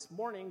This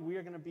morning, we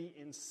are going to be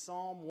in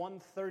Psalm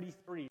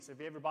 133. So if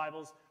you have your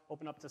Bibles,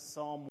 open up to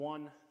Psalm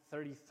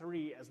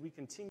 133 as we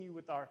continue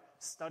with our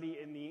study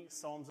in the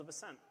Psalms of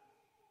Ascent.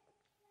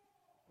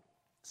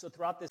 So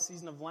throughout this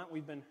season of Lent,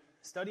 we've been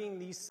studying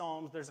these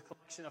Psalms. There's a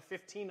collection of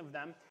 15 of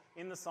them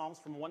in the Psalms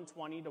from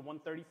 120 to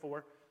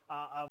 134,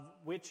 of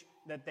which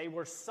that they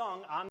were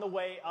sung on the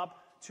way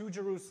up to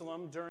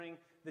Jerusalem during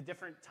the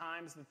different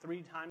times, the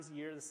 3 times a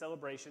year, the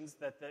celebrations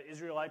that the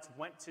Israelites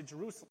went to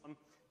Jerusalem.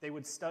 They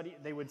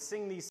would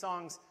sing these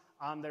songs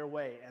on their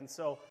way. And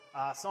so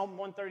Psalm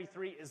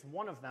 133 is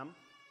one of them.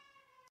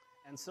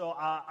 And so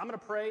I'm going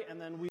to pray, and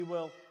then we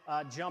will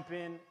jump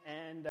in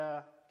and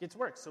get to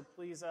work. So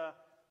please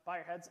bow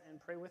your heads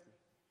and pray with me.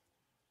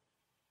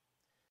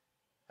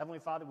 Heavenly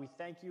Father, we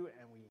thank you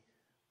and we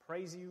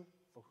praise you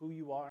for who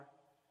you are.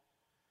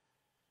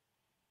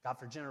 God,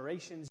 for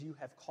generations you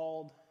have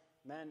called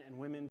men and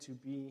women to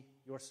be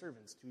your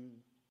servants, to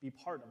be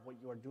part of what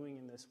you are doing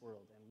in this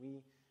world. And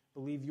we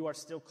believe you are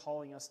still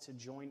calling us to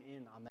join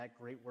in on that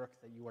great work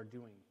that you are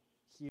doing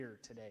here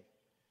today.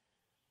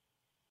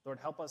 Lord,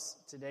 help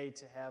us today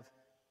to have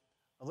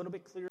a little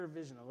bit clearer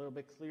vision, a little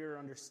bit clearer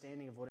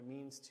understanding of what it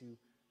means to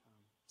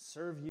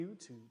serve you,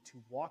 to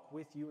walk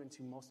with you, and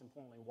to, most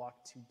importantly,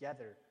 walk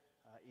together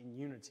in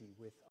unity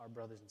with our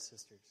brothers and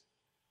sisters.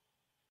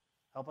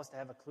 Help us to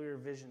have a clearer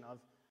vision of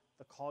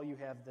the call you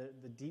have,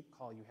 the deep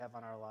call you have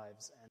on our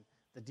lives, and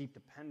the deep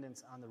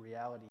dependence on the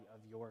reality of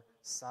your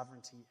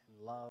sovereignty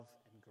and love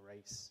and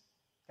grace.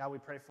 God, we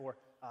pray for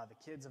the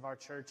kids of our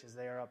church as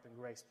they are up in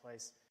Grace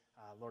Place.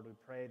 Lord, we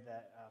pray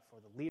that for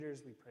the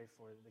leaders, we pray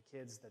for the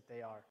kids that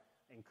they are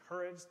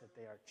encouraged, that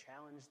they are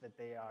challenged, that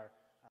they are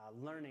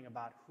learning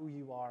about who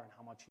you are and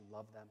how much you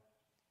love them.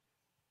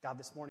 God,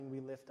 this morning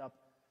we lift up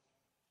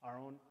our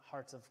own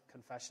hearts of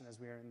confession as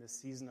we are in this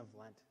season of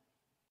Lent,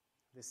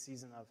 this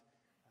season of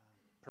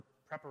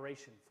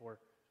preparation for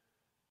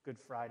Good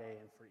Friday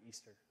and for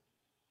Easter.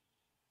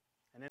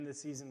 And in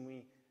this season,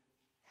 we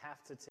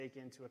have to take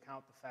into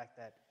account the fact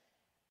that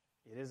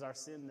it is our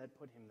sin that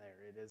put him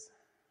there. It is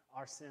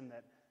our sin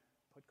that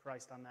put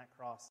Christ on that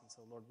cross. And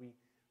so, Lord, we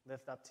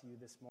lift up to you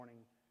this morning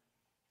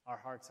our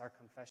hearts, our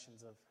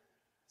confessions of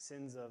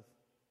sins of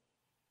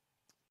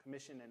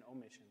commission and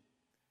omission,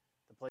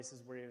 the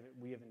places where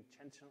we have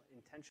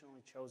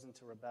intentionally chosen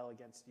to rebel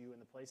against you,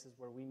 and the places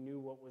where we knew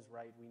what was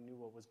right, we knew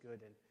what was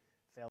good, and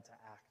failed to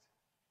act.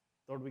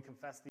 Lord, we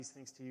confess these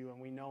things to you, and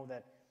we know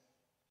that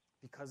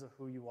because of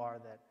who you are,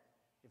 that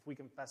if we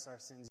confess our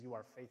sins, you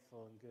are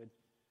faithful and good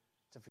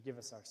to forgive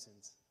us our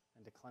sins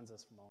and to cleanse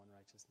us from all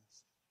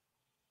unrighteousness.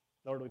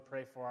 Lord, we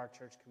pray for our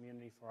church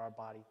community, for our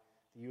body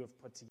that you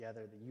have put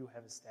together, that you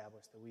have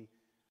established, that we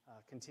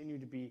continue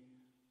to be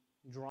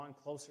drawn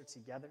closer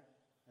together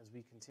as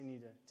we continue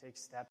to take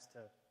steps to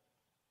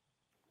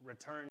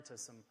return to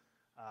some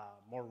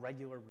more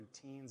regular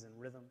routines and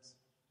rhythms.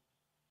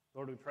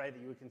 Lord, we pray that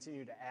you would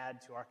continue to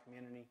add to our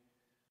community,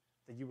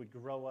 that you would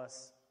grow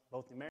us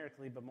both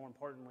numerically, but more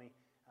importantly,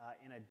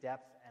 in a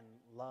depth and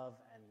love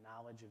and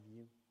knowledge of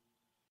you.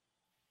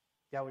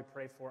 God, we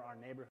pray for our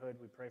neighborhood.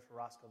 We pray for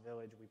Roscoe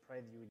Village. We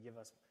pray that you would give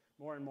us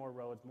more and more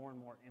roads, more and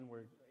more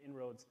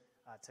inroads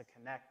to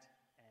connect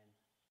and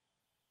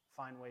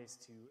find ways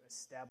to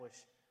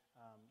establish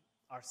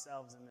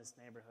ourselves in this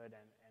neighborhood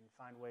and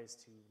find ways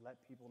to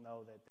let people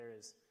know that there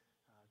is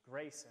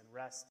grace and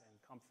rest and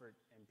comfort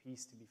and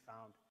peace to be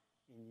found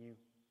in you,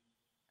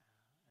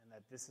 and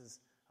that this is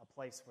a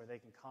place where they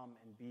can come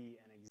and be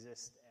and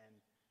exist and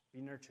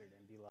be nurtured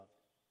and be loved.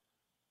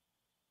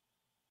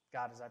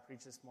 God, as I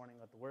preach this morning,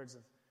 let the words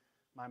of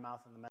my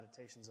mouth and the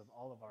meditations of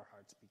all of our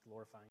hearts be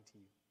glorifying to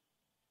you.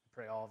 We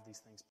pray all of these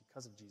things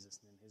because of Jesus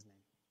and in his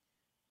name.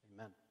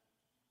 Amen.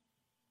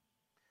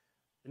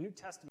 The New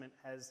Testament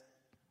has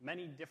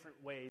many different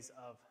ways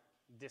of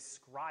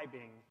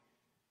describing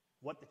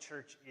what the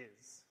church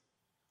is,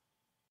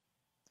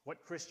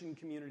 what Christian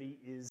community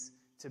is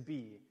to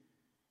be.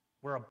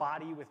 We're a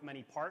body with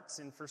many parts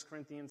in 1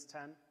 Corinthians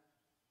 10.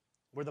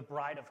 We're the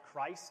bride of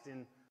Christ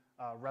in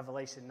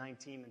Revelation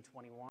 19 and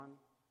 21.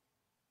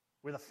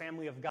 We're the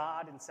family of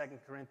God in 2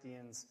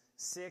 Corinthians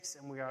 6,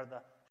 and we are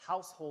the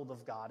household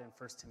of God in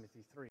 1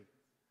 Timothy 3.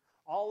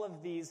 All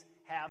of these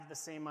have the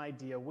same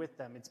idea with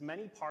them. It's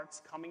many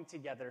parts coming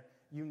together,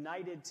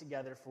 united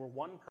together for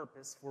one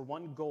purpose, for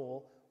one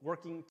goal,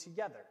 working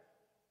together.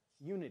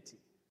 Unity.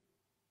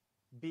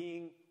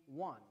 Being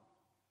one.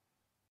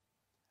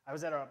 I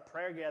was at a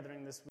prayer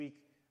gathering this week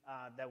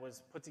that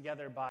was put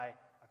together by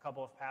a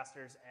couple of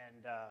pastors,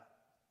 and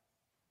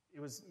it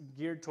was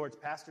geared towards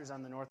pastors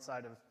on the north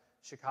side of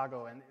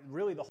Chicago, and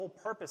really the whole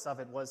purpose of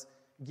it was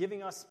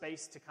giving us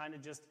space to kind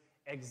of just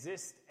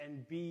exist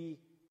and be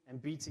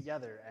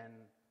together and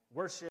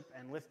worship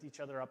and lift each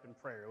other up in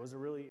prayer. It was a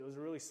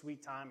really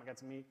sweet time. I got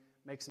to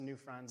make some new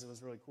friends. It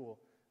was really cool.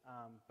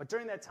 But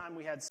during that time,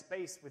 we had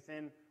space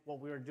within what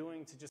we were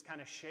doing to just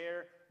kind of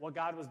share what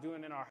God was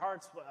doing in our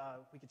hearts.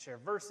 We could share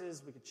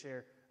verses. We could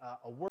share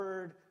a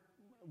word,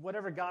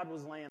 whatever God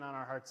was laying on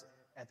our hearts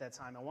at that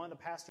time. And one of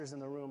the pastors in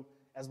the room,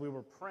 as we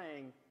were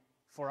praying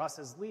for us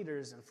as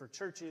leaders and for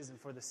churches and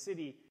for the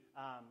city,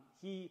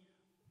 he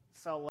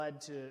felt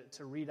led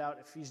to read out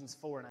Ephesians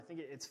 4, and I think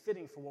it's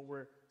fitting for what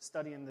we're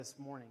studying this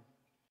morning.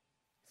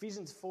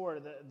 Ephesians 4,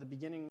 the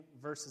beginning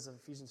verses of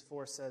Ephesians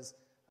 4 says,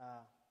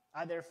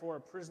 I therefore,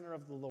 a prisoner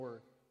of the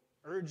Lord,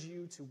 urge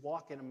you to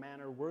walk in a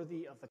manner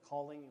worthy of the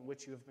calling in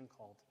which you have been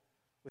called,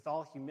 with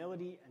all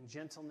humility and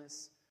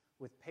gentleness,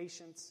 with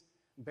patience,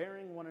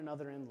 bearing one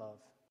another in love,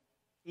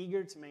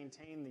 eager to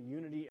maintain the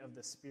unity of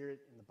the Spirit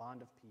in the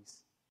bond of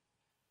peace.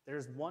 There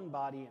is one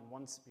body and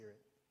one Spirit,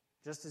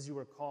 just as you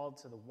were called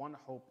to the one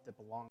hope that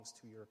belongs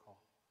to your call.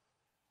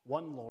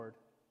 One Lord,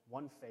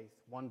 one faith,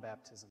 one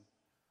baptism,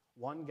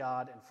 one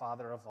God and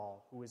Father of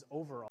all, who is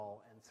over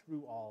all and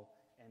through all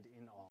and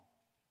in all.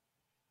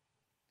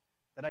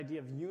 That idea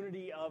of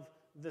unity of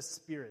the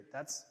Spirit,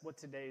 that's what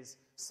today's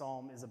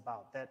psalm is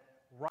about. That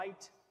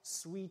right,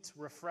 sweet,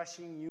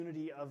 refreshing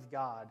unity of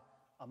God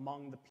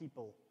among the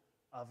people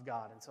of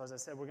God. And so as I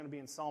said, we're going to be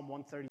in Psalm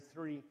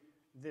 133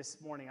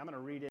 this morning. I'm going to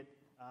read it.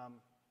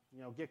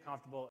 Get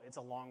comfortable. It's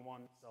a long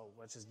one, so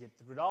let's just get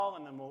through it all,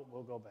 and then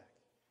we'll go back.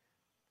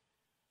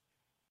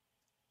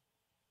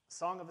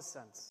 Song of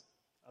Ascents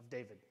of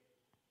David.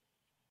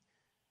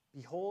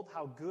 Behold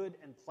how good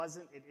and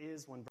pleasant it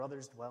is when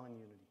brothers dwell in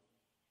unity.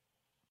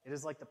 It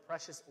is like the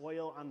precious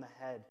oil on the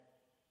head,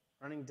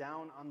 running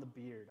down on the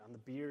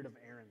beard of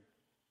Aaron,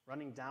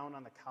 running down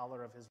on the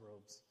collar of his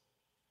robes.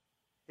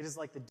 It is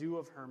like the dew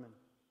of Hermon,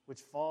 which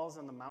falls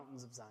on the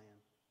mountains of Zion.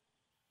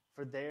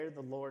 For there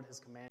the Lord has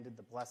commanded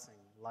the blessing,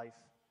 life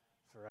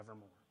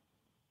forevermore.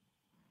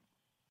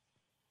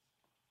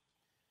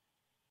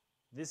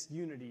 This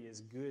unity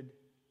is good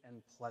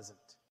and pleasant.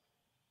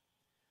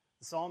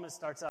 The psalmist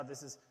starts out,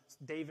 this is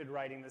David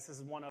writing, this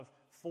is one of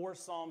 4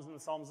 psalms in the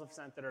Psalms of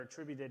Ascent that are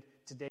attributed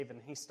to David.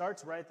 And he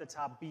starts right at the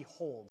top,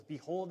 behold.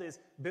 Behold is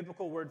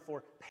biblical word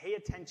for pay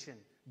attention.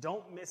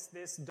 Don't miss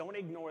this. Don't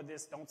ignore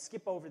this. Don't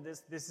skip over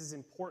this. This is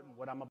important,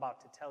 what I'm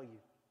about to tell you.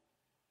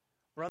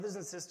 Brothers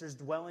and sisters,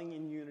 dwelling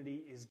in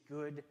unity is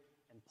good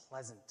and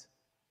pleasant.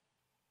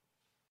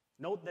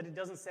 Note that it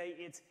doesn't say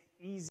it's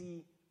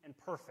easy and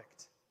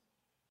perfect.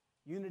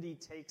 Unity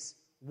takes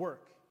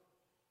work,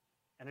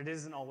 and it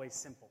isn't always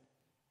simple.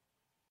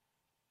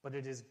 But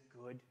it is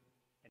good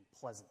and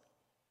pleasant.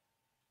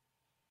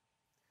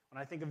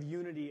 When I think of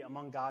unity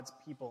among God's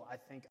people, I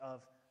think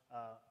of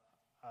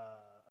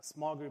a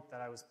small group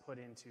that I was put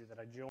into, that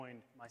I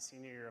joined my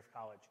senior year of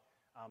college.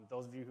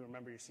 Those of you who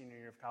remember your senior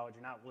year of college,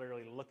 you're not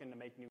literally looking to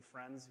make new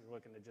friends. You're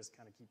looking to just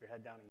kind of keep your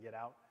head down and get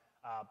out.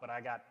 But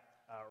I got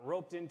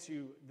roped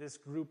into this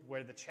group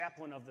where the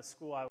chaplain of the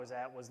school I was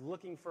at was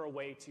looking for a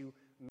way to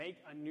make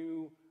a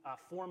new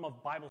form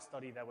of Bible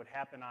study that would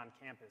happen on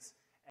campus.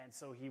 And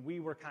so we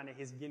were kind of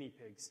his guinea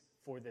pigs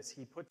for this.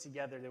 He put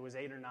together, there was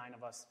 8 or 9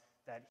 of us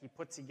that he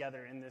put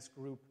together in this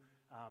group.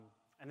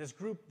 And this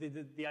group,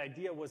 the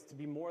idea was to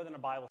be more than a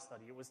Bible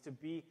study. It was to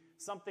be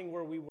something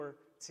where we were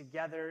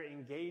together,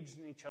 engaged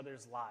in each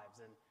other's lives.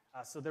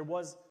 And so there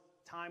was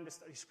time to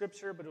study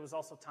Scripture, but it was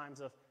also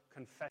times of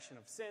confession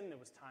of sin. There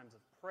was times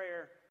of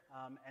prayer.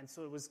 And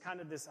so it was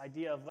kind of this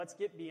idea of let's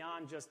get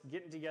beyond just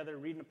getting together,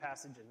 reading a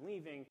passage, and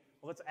leaving.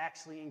 But let's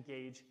actually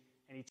engage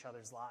in each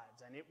other's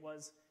lives. And it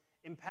was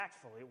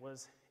impactful. It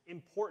was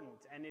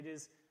important. And it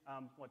is,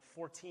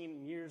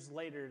 14 years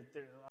later,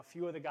 a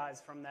few of the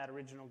guys from that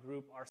original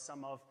group are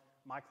some of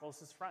my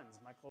closest friends,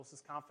 my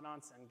closest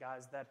confidants, and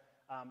guys that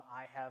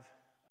I have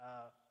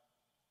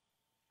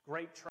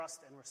great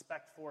trust and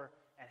respect for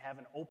and have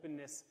an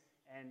openness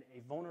and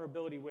a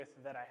vulnerability with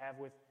that I have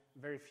with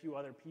very few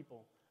other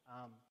people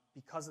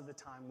because of the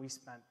time we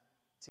spent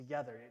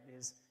together. It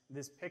is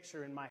this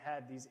picture in my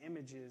head, these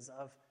images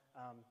of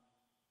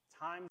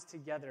times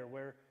together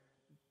where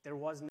there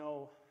was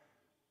no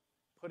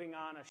putting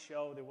on a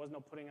show, there was no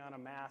putting on a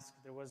mask,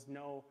 there was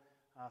no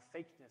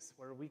fakeness,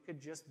 where we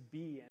could just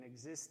be and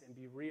exist and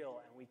be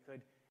real, and we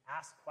could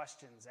ask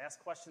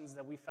questions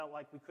that we felt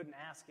like we couldn't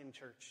ask in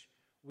church.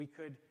 We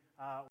could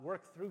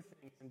work through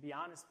things and be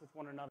honest with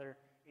one another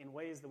in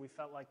ways that we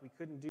felt like we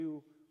couldn't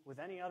do with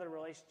any other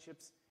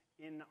relationships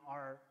in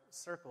our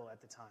circle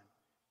at the time.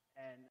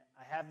 And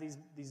I have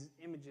these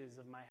images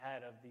of my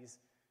head of these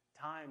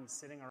times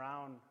sitting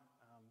around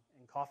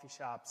in coffee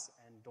shops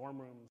and dorm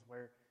rooms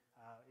where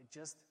it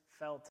just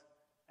felt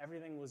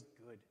everything was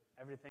good,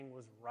 everything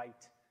was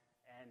right,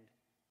 and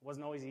it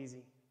wasn't always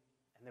easy,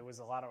 and there was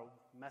a lot of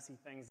messy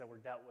things that were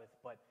dealt with,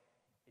 but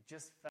it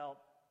just felt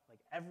like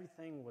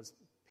everything was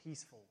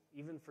peaceful,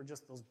 even for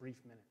just those brief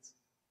minutes.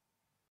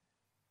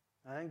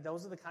 And I think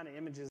those are the kind of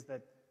images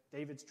that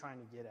David's trying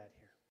to get at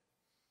here.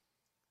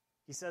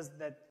 He says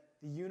that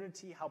the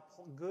unity, how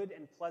good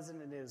and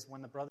pleasant it is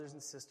when the brothers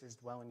and sisters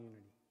dwell in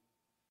unity.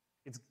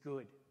 It's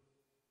good.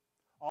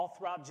 All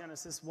throughout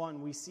Genesis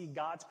 1, we see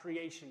God's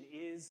creation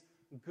is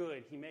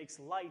good. He makes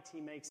light,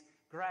 He makes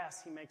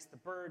grass, He makes the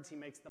birds, He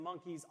makes the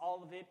monkeys.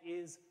 All of it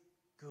is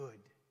good.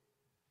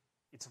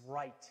 It's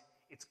right.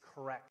 It's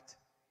correct.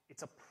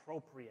 It's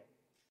appropriate.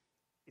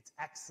 It's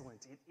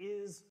excellent. It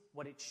is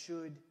what it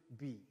should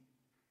be.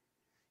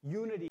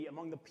 Unity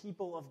among the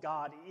people of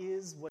God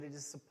is what it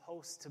is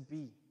supposed to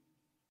be.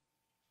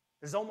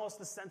 There's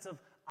almost a sense of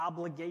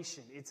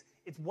obligation. It's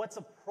what's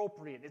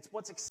appropriate. It's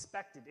what's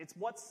expected. It's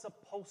what's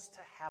supposed to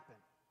happen.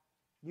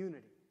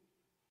 Unity.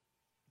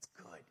 It's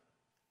good.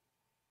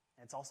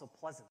 And it's also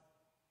pleasant.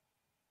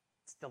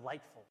 It's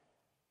delightful.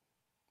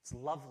 It's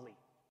lovely.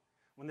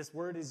 When this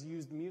word is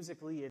used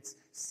musically, it's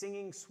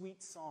singing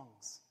sweet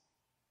songs.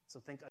 So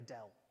think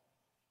Adele.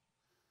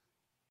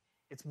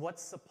 It's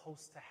what's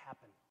supposed to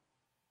happen.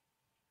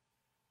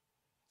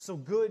 So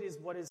good is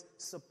what is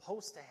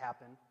supposed to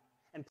happen,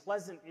 and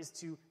pleasant is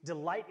to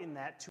delight in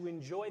that, to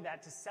enjoy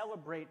that, to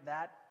celebrate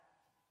that,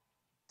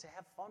 to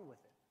have fun with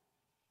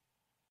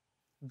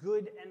it.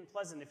 Good and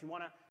pleasant. If you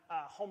want a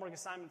homework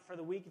assignment for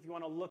the week, if you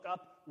want to look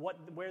up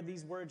where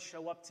these words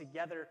show up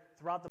together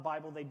throughout the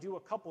Bible, they do a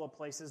couple of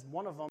places.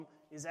 One of them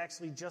is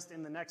actually just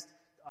in the next,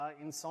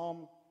 in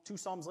two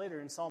Psalms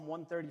later, in Psalm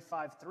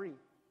 135:3.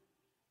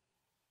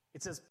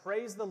 It says,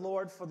 "Praise the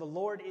Lord, for the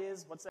Lord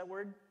is," what's that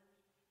word?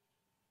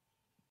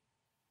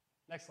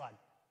 Next slide.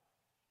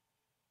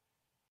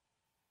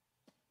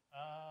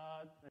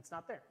 It's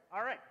not there.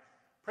 All right.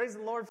 "Praise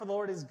the Lord, for the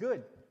Lord is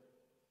good.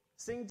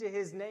 Sing to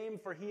his name,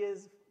 for he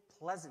is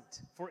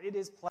pleasant." For it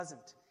is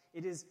pleasant.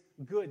 It is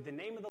good. The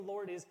name of the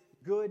Lord is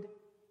good.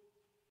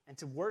 And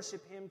to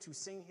worship him, to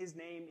sing his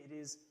name, it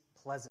is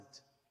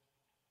pleasant.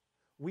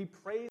 We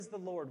praise the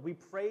Lord. We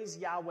praise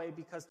Yahweh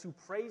because to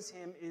praise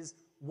him is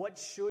what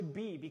should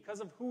be. Because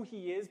of who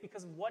he is,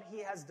 because of what he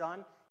has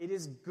done, it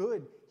is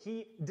good.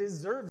 He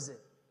deserves it.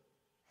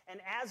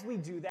 And as we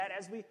do that,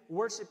 as we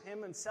worship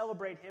him and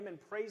celebrate him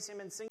and praise him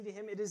and sing to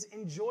him, it is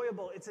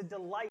enjoyable. It's a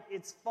delight.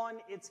 It's fun.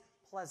 It's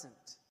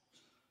pleasant.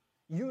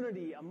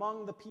 Unity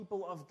among the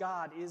people of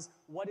God is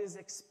what is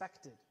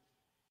expected,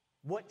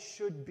 what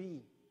should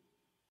be.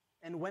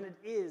 And when it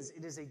is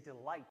a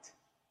delight.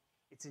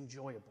 It's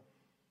enjoyable.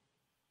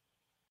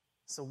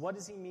 So what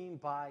does he mean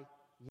by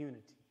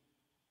unity?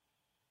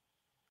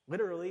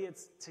 Literally,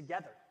 it's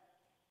together.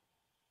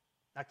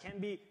 That can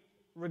be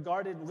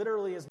regarded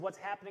literally as what's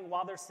happening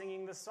while they're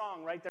singing the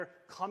song, right? They're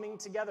coming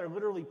together.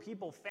 Literally,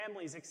 people,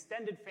 families,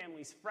 extended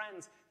families,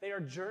 friends, they are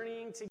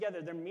journeying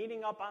together. They're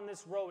meeting up on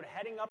this road,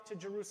 heading up to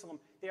Jerusalem.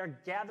 They are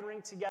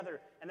gathering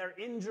together, and they're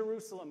in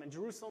Jerusalem. And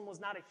Jerusalem was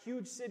not a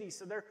huge city,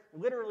 so they're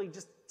literally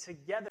just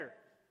together,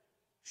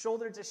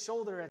 shoulder to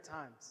shoulder at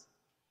times.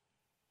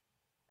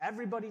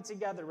 Everybody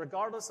together,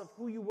 regardless of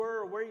who you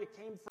were or where you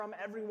came from,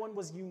 everyone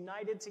was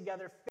united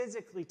together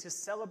physically to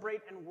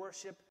celebrate and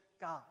worship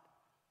God.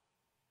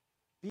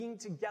 Being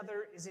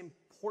together is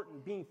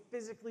important. Being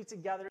physically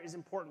together is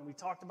important. We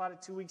talked about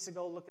it 2 weeks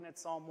ago looking at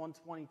Psalm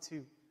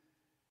 122.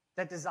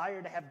 That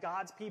desire to have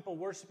God's people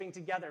worshiping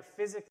together,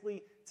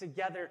 physically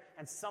together,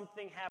 and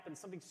something happens,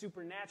 something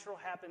supernatural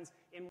happens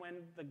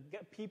when the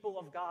people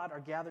of God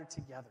are gathered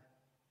together.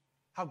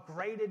 How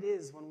great it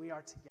is when we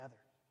are together.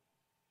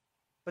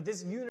 But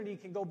this unity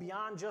can go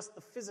beyond just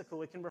the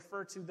physical. It can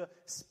refer to the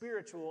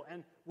spiritual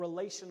and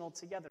relational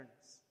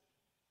togetherness.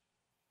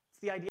 It's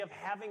the idea of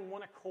having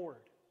one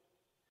accord,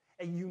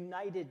 a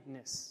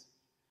unitedness.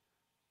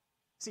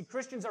 See,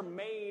 Christians are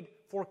made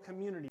for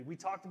community. We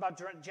talked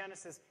about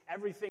Genesis.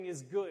 Everything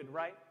is good,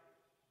 right?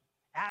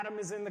 Adam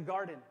is in the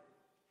garden.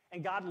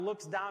 And God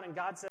looks down and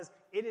God says,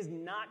 it is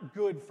not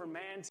good for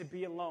man to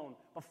be alone.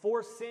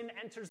 Before sin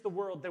enters the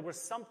world, there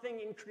was something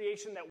in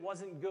creation that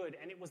wasn't good,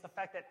 and it was the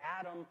fact that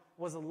Adam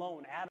was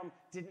alone. Adam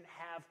didn't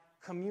have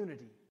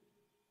community.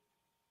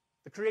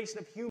 The creation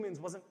of humans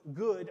wasn't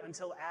good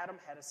until Adam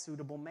had a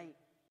suitable mate.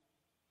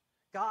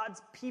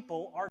 God's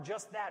people are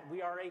just that.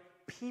 We are a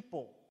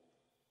people.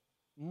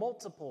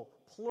 Multiple,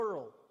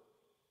 plural.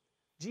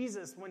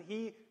 Jesus, when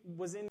he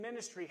was in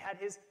ministry, had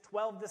his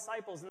 12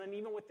 disciples, and then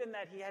even within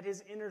that, he had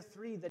his inner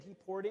 3 that he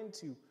poured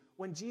into.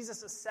 When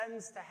Jesus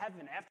ascends to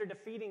heaven, after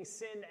defeating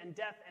sin and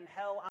death and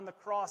hell on the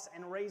cross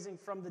and raising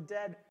from the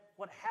dead,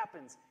 what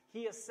happens?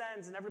 He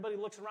ascends, and everybody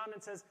looks around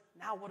and says,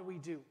 now what do we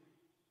do?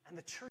 And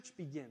the church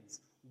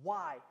begins.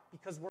 Why?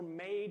 Because we're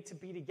made to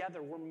be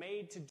together. We're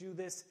made to do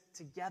this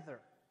together.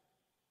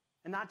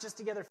 And not just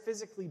together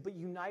physically, but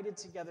united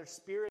together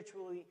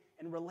spiritually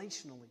and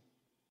relationally.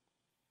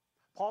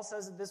 Paul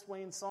says it this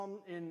way in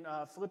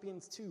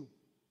Philippians 2.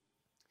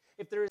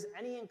 If there is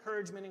any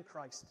encouragement in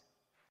Christ,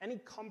 any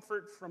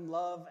comfort from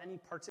love, any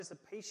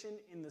participation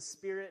in the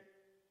Spirit,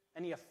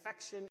 any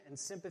affection and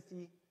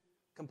sympathy,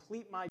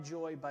 complete my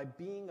joy by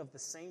being of the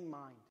same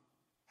mind,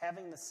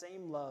 having the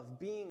same love,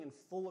 being in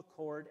full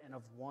accord and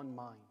of one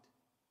mind.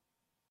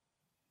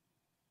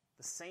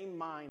 The same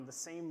mind, the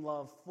same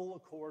love, full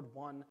accord,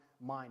 one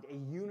mind. A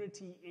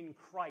unity in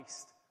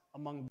Christ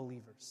among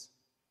believers.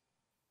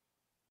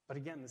 But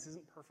again, this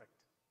isn't perfect.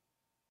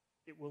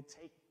 It will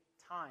take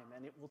time,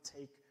 and it will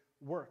take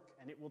work,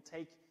 and it will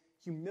take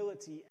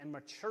humility and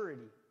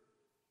maturity.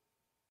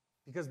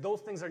 Because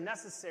those things are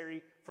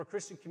necessary for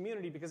Christian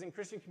community, because in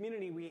Christian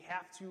community we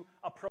have to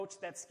approach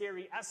that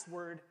scary S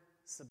word,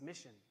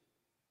 submission.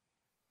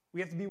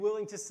 We have to be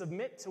willing to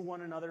submit to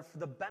one another for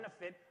the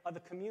benefit of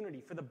the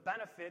community, for the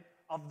benefit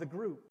of the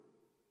group.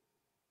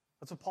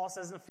 That's what Paul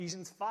says in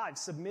Ephesians 5.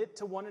 Submit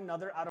to one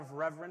another out of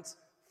reverence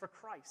for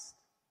Christ.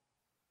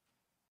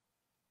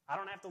 I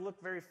don't have to look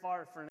very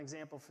far for an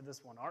example for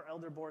this one. Our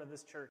elder board of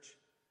this church,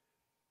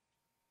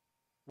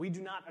 we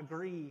do not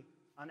agree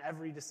on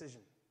every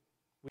decision.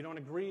 We don't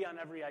agree on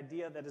every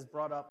idea that is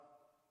brought up.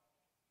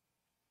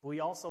 But we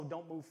also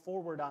don't move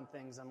forward on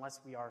things unless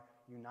we are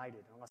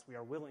united, unless we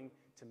are willing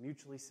to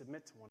mutually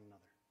submit to one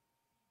another.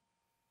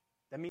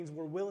 That means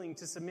we're willing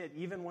to submit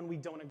even when we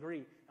don't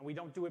agree. And we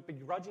don't do it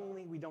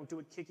begrudgingly. We don't do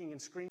it kicking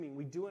and screaming.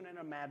 We do it in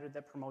a manner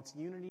that promotes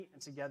unity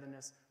and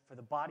togetherness for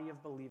the body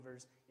of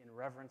believers in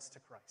reverence to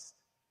Christ.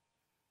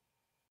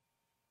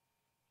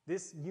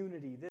 This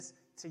unity, this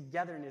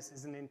togetherness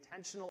is an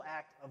intentional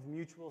act of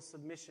mutual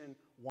submission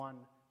one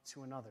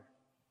to another.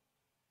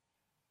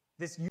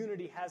 This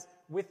unity has,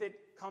 with it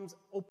comes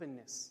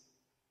openness,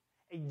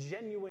 a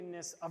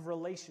genuineness of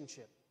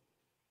relationship.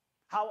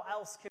 How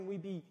else can we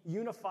be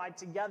unified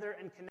together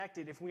and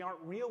connected if we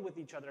aren't real with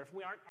each other, if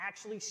we aren't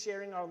actually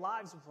sharing our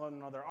lives with one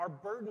another, our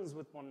burdens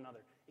with one another?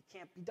 It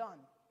can't be done.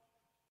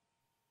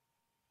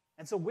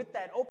 And so with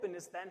that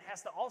openness then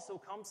has to also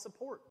come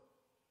support.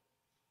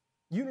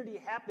 Unity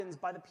happens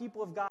by the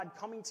people of God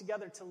coming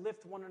together to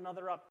lift one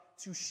another up,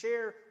 to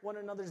share one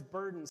another's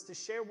burdens, to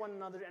share one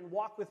another and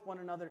walk with one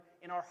another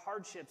in our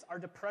hardships, our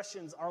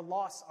depressions, our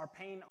loss, our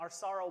pain, our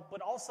sorrow,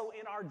 but also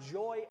in our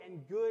joy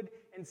and good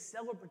and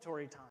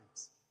celebratory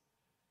times.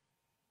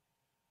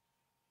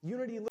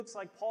 Unity looks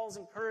like Paul's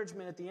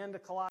encouragement at the end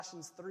of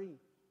Colossians 3,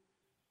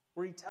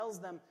 where he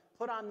tells them,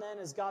 "Put on then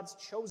as God's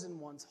chosen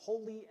ones,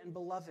 holy and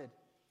beloved.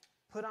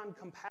 Put on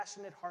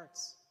compassionate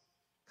hearts,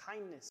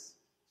 kindness,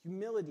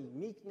 humility,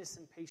 meekness,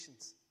 and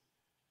patience,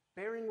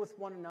 bearing with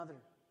one another.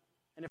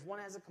 And if one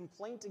has a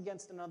complaint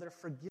against another,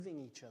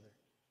 forgiving each other.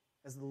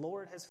 As the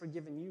Lord has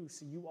forgiven you,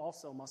 so you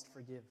also must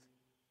forgive.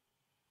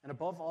 And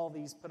above all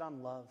these, put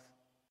on love,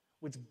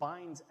 which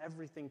binds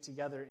everything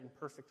together in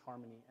perfect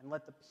harmony. And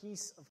let the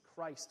peace of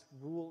Christ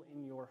rule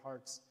in your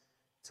hearts,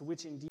 to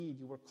which indeed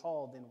you were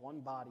called in one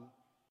body,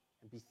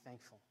 and be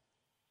thankful."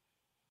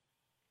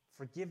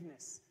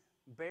 Forgiveness,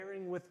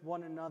 bearing with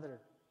one another,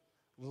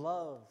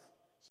 love,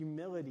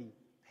 humility,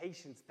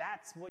 patience.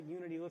 That's what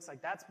unity looks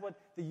like. That's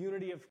what the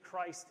unity of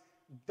Christ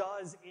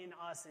does in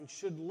us and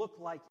should look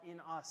like in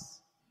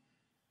us.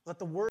 Let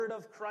the word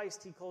of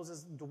Christ, he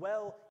closes,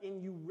 dwell in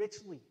you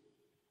richly.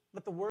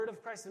 Let the word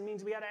of Christ, it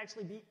means we got to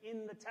actually be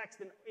in the text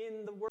and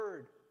in the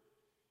word.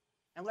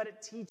 And let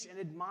it teach and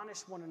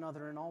admonish one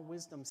another in all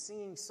wisdom,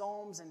 singing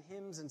psalms and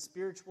hymns and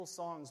spiritual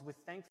songs with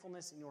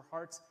thankfulness in your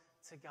hearts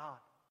to God.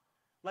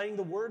 Letting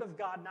the word of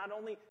God not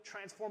only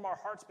transform our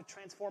hearts, but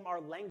transform our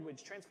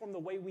language, transform the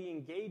way we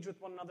engage with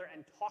one another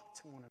and talk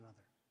to one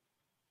another.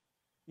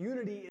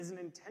 Unity is an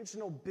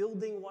intentional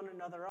building one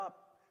another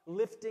up,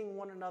 lifting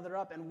one another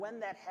up. And when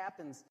that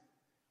happens,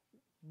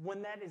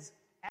 when that is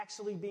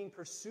actually being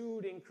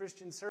pursued in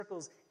Christian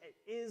circles, it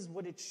is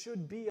what it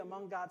should be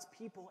among God's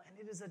people, and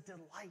it is a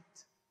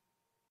delight.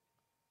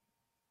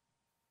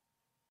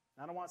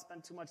 I don't want to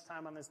spend too much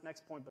time on this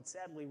next point, but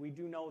sadly, we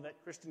do know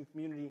that Christian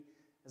community,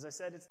 as I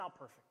said, it's not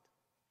perfect.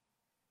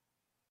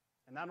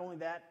 And not only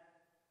that,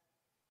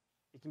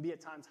 it can be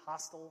at times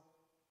hostile,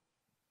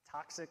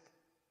 toxic,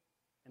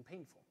 and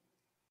painful.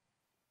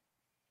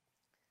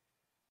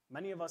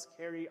 Many of us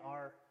carry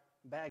our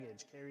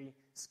baggage, carry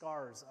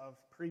scars of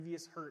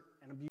previous hurt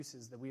and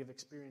abuses that we have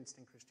experienced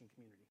in Christian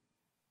community.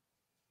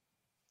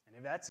 And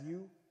if that's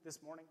you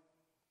this morning,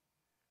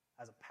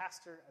 as a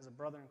pastor, as a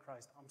brother in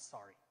Christ, I'm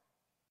sorry.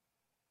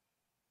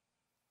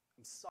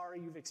 I'm sorry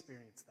you've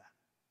experienced that.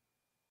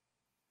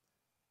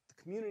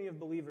 The community of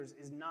believers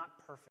is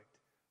not perfect,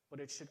 but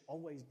it should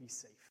always be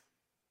safe.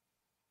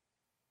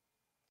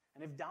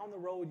 And if down the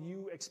road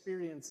you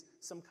experience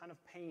some kind of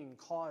pain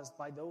caused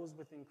by those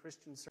within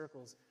Christian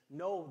circles,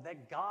 know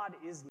that God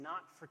is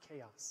not for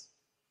chaos.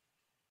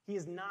 He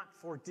is not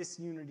for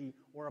disunity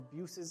or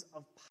abuses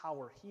of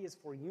power. He is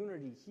for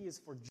unity. He is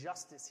for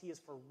justice. He is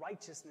for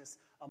righteousness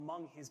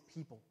among his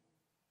people.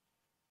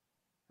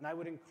 And I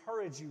would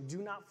encourage you,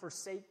 do not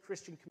forsake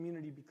Christian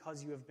community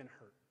because you have been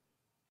hurt.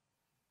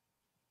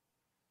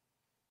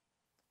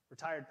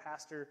 Retired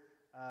pastor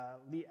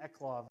Lee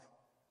Eklov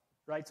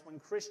writes, "When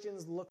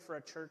Christians look for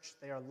a church,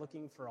 they are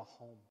looking for a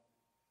home."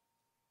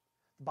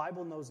 The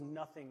Bible knows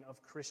nothing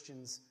of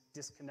Christians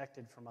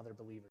disconnected from other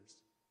believers.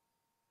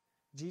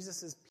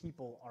 Jesus'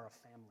 people are a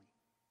family.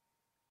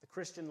 The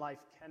Christian life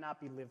cannot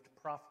be lived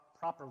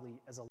properly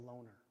as a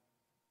loner.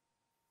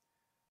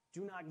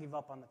 Do not give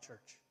up on the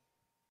church.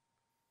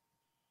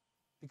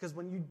 Because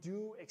when you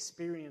do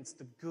experience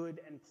the good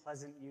and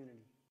pleasant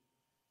unity,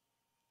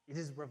 it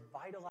is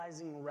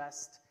revitalizing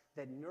rest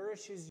that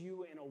nourishes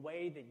you in a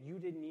way that you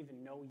didn't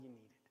even know you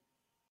needed.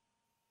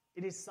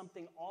 It is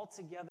something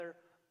altogether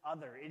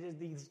other. It is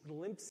these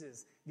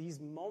glimpses, these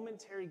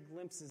momentary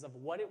glimpses of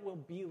what it will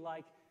be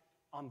like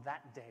on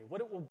that day, what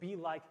it will be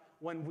like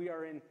when we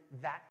are in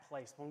that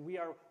place, when we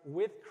are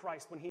with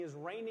Christ, when he is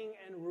reigning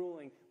and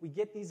ruling. We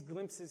get these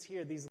glimpses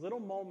here, these little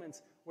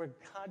moments where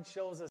God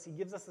shows us, he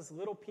gives us this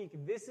little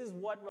peek. This is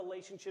what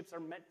relationships are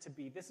meant to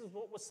be. This is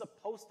what was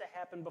supposed to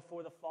happen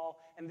before the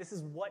fall, and this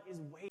is what is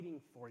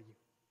waiting for you.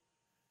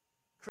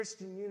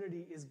 Christian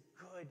unity is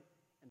good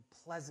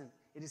pleasant.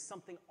 It is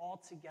something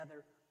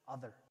altogether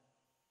other.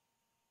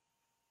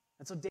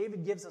 And so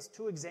David gives us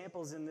two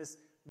examples in this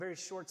very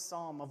short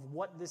psalm of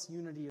what this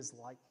unity is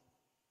like.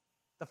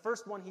 The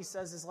first one he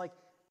says is like,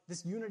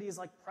 this unity is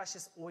like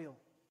precious oil.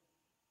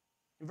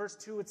 In verse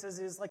 2 it says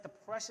it is like the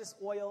precious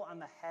oil on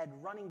the head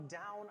running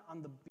down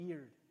on the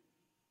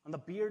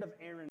beard of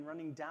Aaron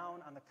running down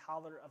on the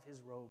collar of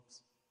his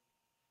robes.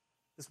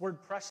 This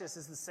word precious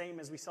is the same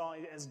as we saw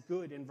as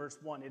good in verse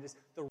 1. It is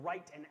the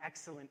right and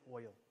excellent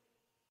oil.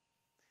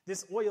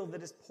 This oil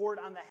that is poured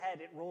on the head,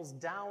 it rolls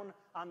down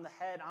on the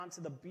head, onto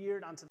the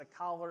beard, onto the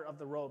collar of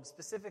the robe.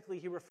 Specifically,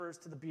 he refers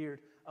to the beard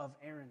of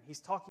Aaron. He's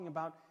talking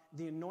about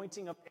the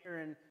anointing of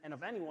Aaron and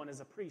of anyone as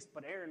a priest,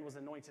 but Aaron was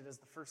anointed as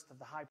the first of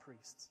the high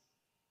priests.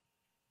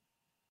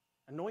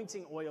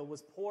 Anointing oil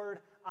was poured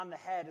on the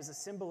head as a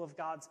symbol of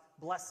God's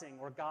blessing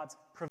or God's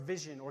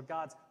provision or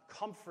God's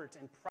comfort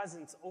and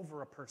presence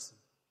over a person.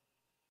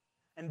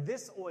 And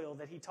this oil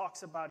that he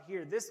talks about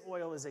here, this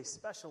oil is a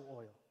special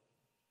oil.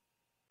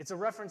 It's a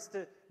reference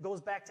to,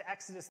 goes back to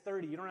Exodus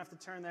 30. You don't have to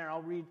turn there.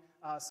 I'll read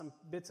some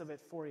bits of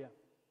it for you.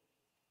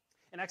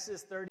 In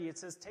Exodus 30, it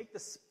says, take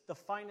the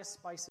finest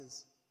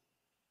spices,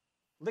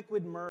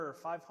 liquid myrrh,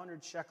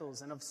 500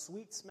 shekels, and of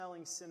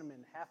sweet-smelling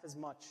cinnamon, half as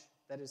much,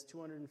 that is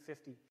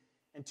 250,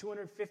 and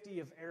 250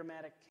 of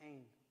aromatic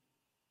cane,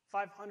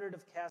 500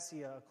 of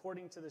cassia,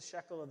 according to the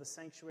shekel of the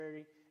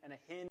sanctuary, and a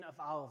hin of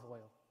olive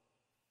oil.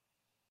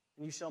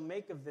 And you shall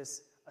make of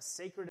this a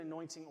sacred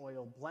anointing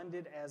oil,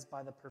 blended as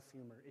by the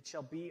perfumer. It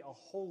shall be a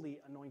holy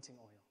anointing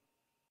oil.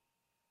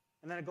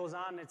 And then it goes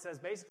on and it says,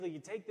 basically, you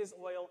take this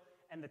oil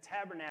and the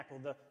tabernacle,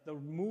 the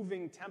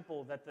moving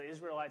temple that the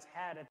Israelites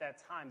had at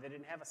that time. They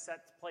didn't have a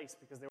set place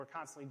because they were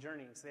constantly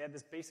journeying. So they had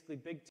this basically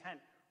big tent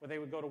where they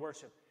would go to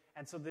worship.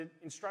 And so the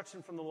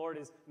instruction from the Lord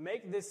is,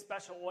 make this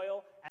special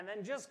oil and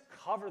then just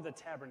cover the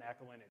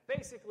tabernacle in it.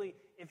 Basically,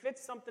 if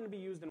it's something to be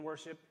used in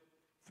worship,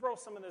 throw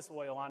some of this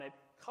oil on it,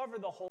 cover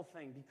the whole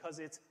thing because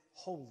it's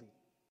holy.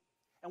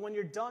 And when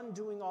you're done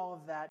doing all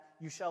of that,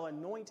 you shall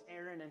anoint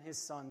Aaron and his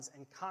sons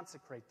and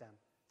consecrate them,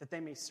 that they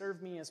may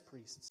serve me as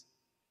priests.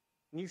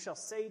 And you shall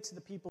say to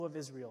the people of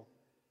Israel,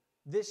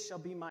 this shall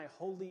be my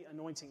holy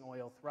anointing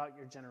oil throughout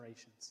your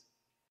generations.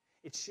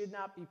 It should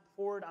not be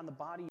poured on the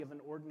body of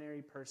an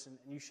ordinary person,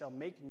 and you shall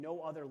make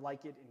no other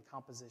like it in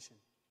composition.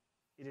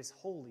 It is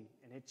holy,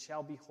 and it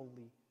shall be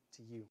holy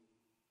to you.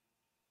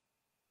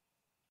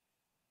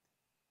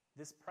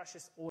 This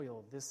precious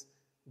oil, this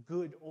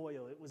good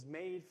oil, it was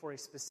made for a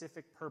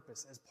specific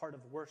purpose as part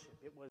of worship.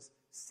 It was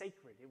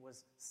sacred. It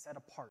was set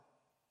apart.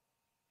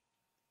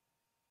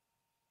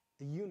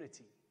 The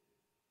unity,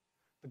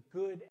 the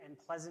good and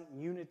pleasant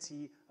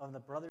unity of the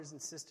brothers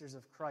and sisters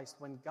of Christ.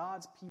 When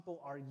God's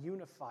people are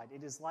unified,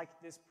 it is like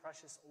this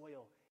precious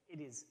oil. It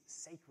is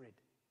sacred.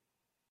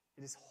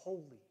 It is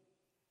holy.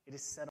 It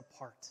is set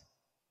apart.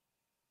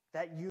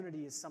 That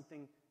unity is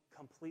something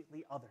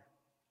completely other.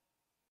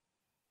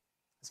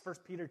 As 1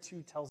 Peter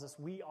 2 tells us,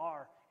 we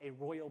are a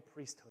royal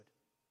priesthood.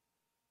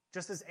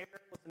 Just as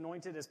Aaron was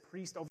anointed as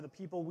priest over the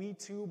people, we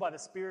too, by the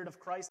Spirit of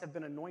Christ, have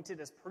been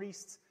anointed as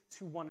priests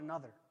to one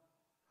another.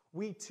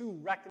 We too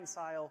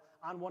reconcile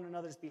on one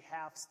another's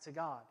behalves to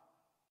God.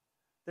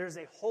 There's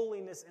a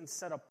holiness and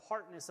set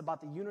apartness about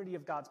the unity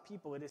of God's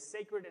people. It is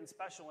sacred and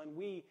special, and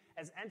we,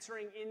 as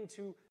entering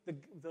into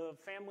the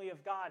family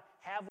of God,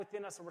 have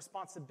within us a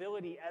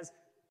responsibility as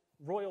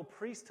royal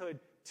priesthood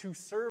to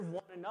serve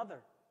one another,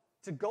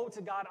 to go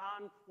to God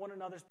on one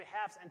another's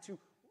behalves, and to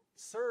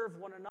serve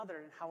one another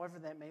in however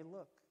that may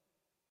look.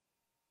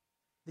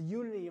 The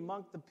unity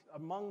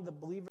among the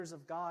believers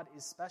of God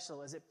is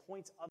special as it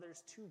points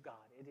others to God.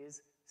 It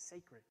is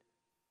sacred.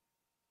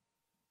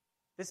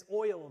 This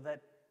oil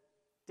that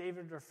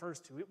David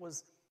refers to, it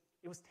was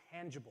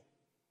tangible.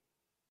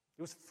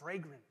 It was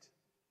fragrant.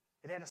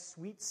 It had a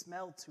sweet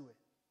smell to it.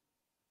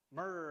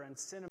 Myrrh and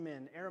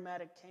cinnamon,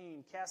 aromatic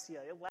cane,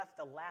 cassia, it left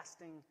a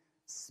lasting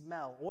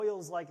smell.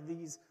 Oils like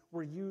these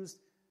were used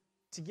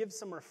to give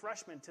some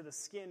refreshment to the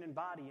skin and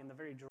body in the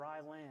very dry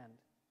land.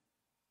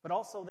 But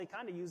also they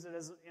kind of use it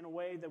as in a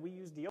way that we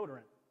use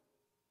deodorant.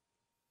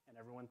 And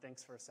everyone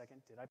thinks for a second,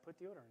 did I put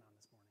deodorant on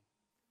this morning?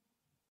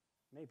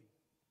 Maybe.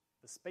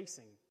 The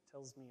spacing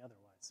tells me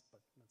otherwise,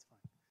 but that's fine.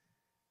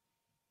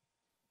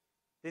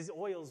 These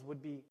oils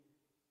would be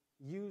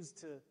used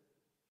to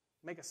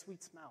make a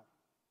sweet smell.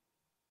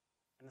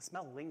 And the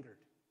smell lingered.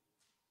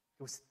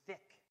 It was thick.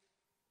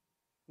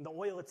 And the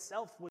oil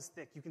itself was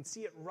thick. You can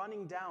see it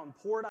running down,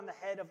 poured on the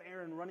head of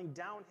Aaron, running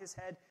down his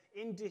head,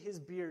 into his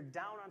beard,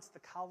 down onto the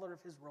collar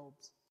of his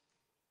robes.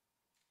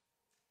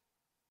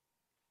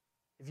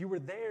 If you were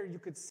there, you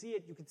could see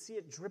it. You could see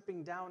it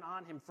dripping down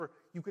on him, for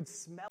you could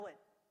smell it.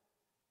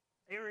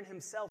 Aaron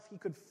himself, he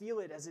could feel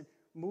it as it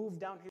moved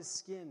down his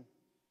skin.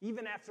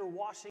 Even after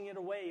washing it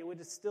away, it would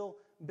have still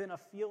been a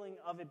feeling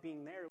of it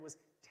being there. It was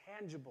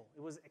tangible.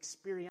 It was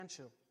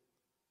experiential.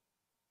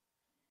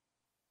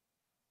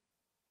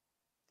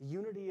 The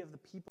unity of the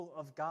people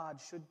of God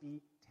should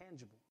be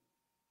tangible.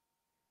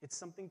 It's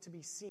something to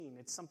be seen.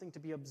 It's something to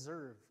be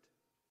observed,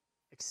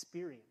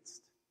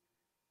 experienced.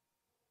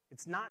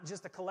 It's not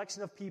just a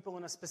collection of people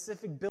in a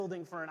specific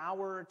building for an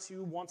hour or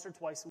two once or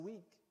twice a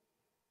week.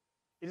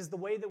 It is the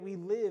way that we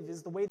live,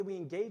 is the way that we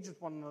engage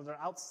with one another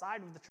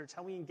outside of the church,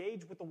 how we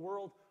engage with the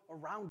world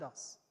around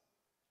us.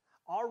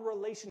 Our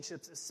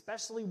relationships,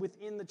 especially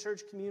within the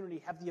church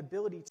community, have the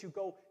ability to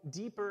go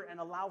deeper and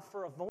allow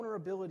for a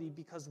vulnerability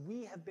because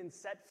we have been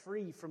set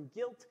free from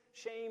guilt,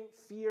 shame,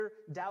 fear,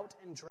 doubt,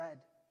 and dread.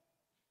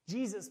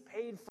 Jesus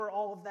paid for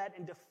all of that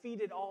and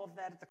defeated all of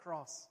that at the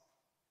cross.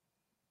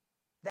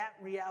 That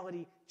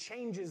reality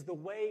changes the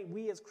way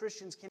we as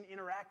Christians can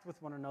interact with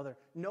one another,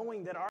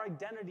 knowing that our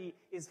identity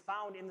is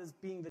found in this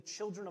being the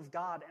children of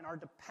God, and our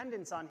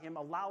dependence on Him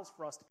allows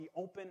for us to be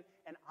open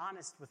and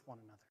honest with one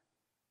another.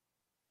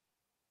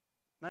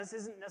 Now, this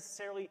isn't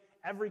necessarily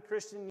every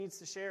Christian needs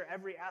to share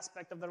every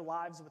aspect of their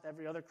lives with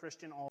every other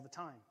Christian all the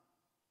time.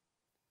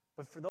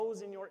 But for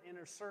those in your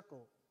inner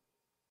circle,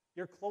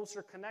 your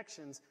closer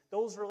connections,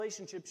 those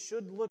relationships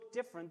should look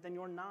different than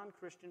your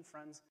non-Christian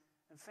friends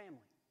and family.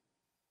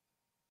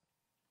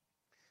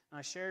 And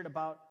I shared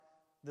about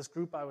this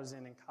group I was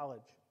in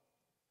college.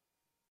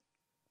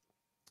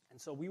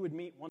 And so we would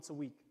meet once a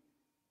week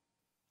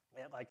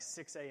at like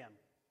 6 a.m.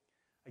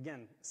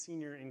 Again,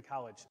 senior in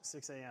college,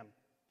 6 a.m.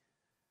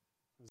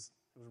 It was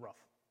rough.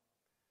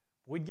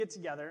 We'd get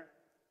together,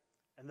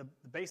 and the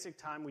basic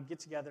time, we'd get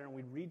together and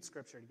we'd read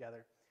Scripture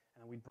together,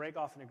 and then we'd break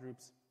off into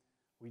groups.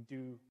 We'd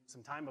do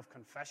some time of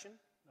confession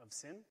of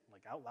sin,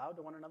 like out loud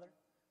to one another,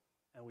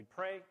 and we'd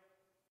pray,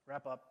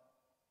 wrap up,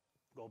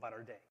 go about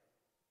our day.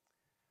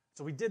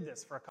 So we did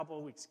this for a couple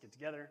of weeks, get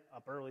together,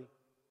 up early,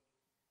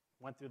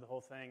 went through the whole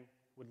thing,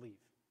 would leave.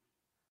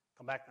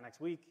 Come back the next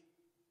week,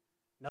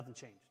 nothing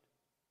changed.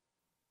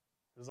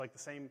 It was like the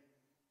same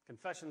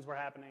confessions were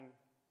happening.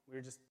 We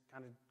were just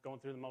kind of going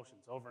through the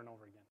motions over and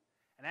over again.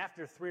 And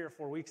after 3 or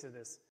 4 weeks of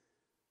this,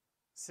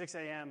 6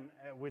 a.m.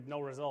 with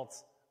no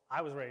results,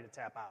 I was ready to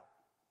tap out.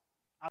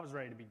 I was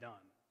ready to be done.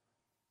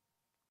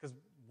 Because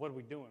what are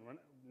we doing?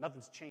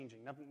 Nothing's changing.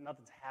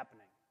 Nothing's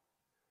happening.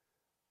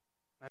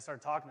 And I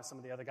started talking to some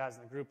of the other guys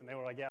in the group, and they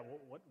were like, yeah,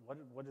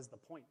 what is the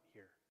point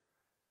here?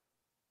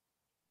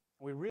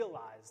 And we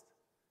realized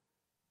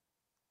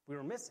we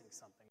were missing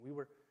something. We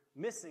were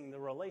missing the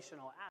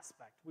relational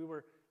aspect. We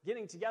were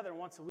getting together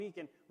once a week,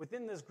 and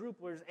within this group,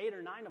 where there's 8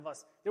 or 9 of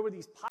us, there were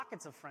these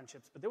pockets of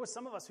friendships, but there were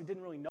some of us who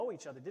didn't really know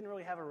each other, didn't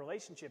really have a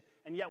relationship,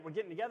 and yet we're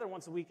getting together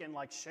once a week and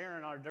like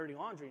sharing our dirty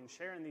laundry and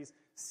sharing these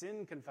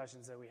sin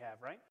confessions that we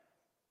have, right?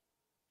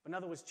 But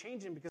nothing was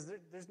changing because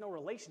there's no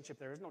relationship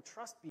there. There's no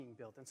trust being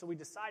built. And so we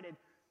decided,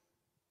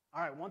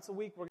 all right, once a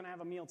week, we're going to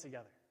have a meal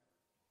together.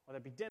 Whether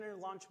it be dinner,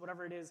 lunch,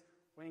 whatever it is,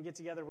 we're going to get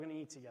together, we're going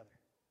to eat together.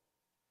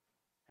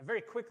 And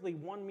very quickly,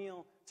 one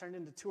meal turned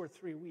into 2 or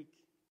 3 a week.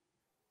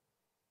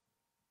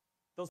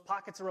 Those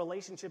pockets of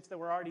relationships that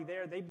were already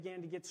there, they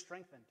began to get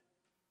strengthened.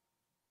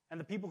 And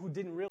the people who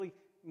didn't really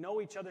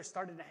know each other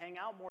started to hang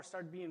out more,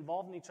 started to be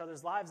involved in each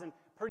other's lives. And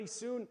pretty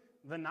soon,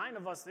 the 9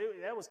 of us,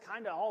 that was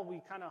kind of all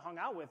we kind of hung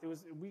out with.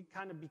 We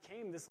kind of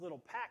became this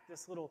little pack,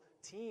 this little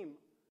team.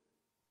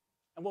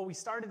 And what we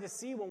started to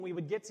see when we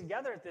would get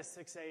together at this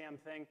 6 a.m.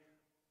 thing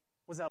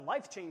was that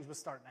life change was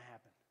starting to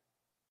happen.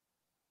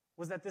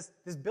 Was that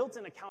this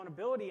built-in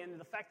accountability, and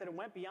the fact that it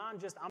went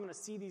beyond just, I'm going to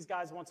see these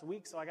guys once a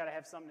week, so I got to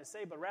have something to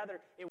say, but rather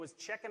it was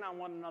checking on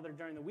one another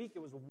during the week. It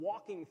was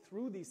walking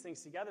through these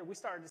things together. We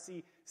started to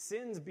see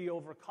sins be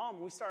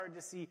overcome. We started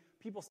to see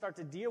people start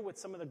to deal with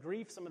some of the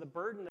grief, some of the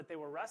burden that they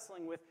were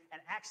wrestling with,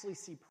 and actually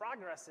see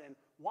progress in.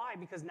 Why?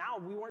 Because now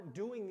we weren't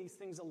doing these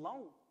things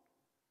alone.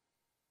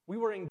 We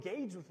were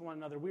engaged with one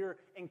another. We were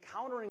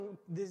encountering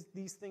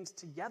these things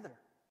together.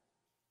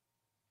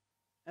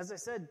 As I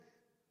said,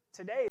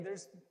 today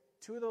there's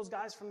 2 of those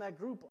guys from that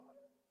group.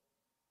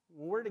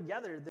 When we're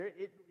together,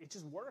 it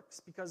just works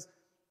because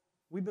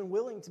we've been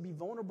willing to be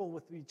vulnerable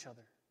with each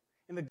other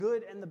in the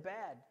good and the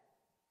bad.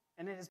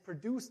 And it has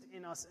produced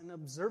in us an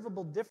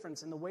observable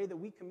difference in the way that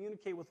we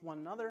communicate with one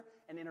another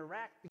and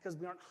interact because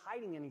we aren't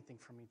hiding anything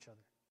from each other.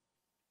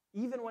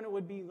 Even when it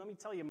would be, let me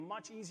tell you,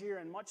 much easier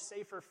and much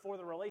safer for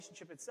the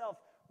relationship itself,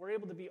 we're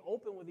able to be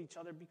open with each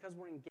other because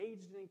we're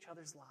engaged in each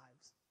other's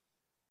lives.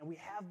 And we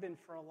have been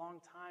for a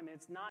long time. And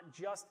it's not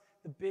just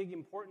the big,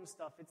 important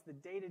stuff. It's the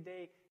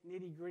day-to-day,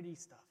 nitty-gritty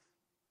stuff.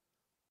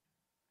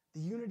 The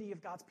unity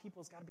of God's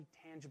people has got to be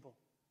tangible.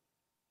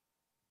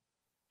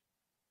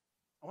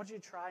 I want you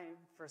to try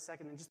for a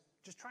second and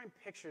just try and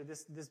picture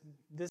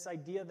this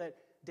idea that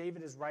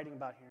David is writing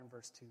about here in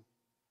verse 2.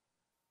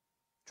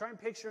 Try and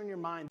picture in your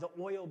mind the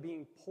oil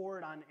being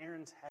poured on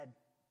Aaron's head.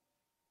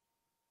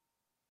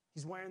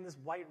 He's wearing this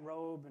white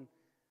robe, and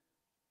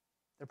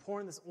they're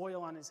pouring this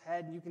oil on his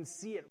head, and you can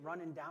see it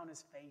running down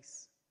his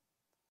face.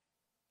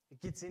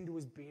 It gets into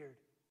his beard.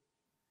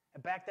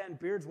 And back then,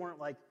 beards weren't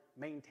like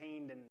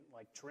maintained and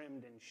like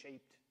trimmed and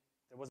shaped.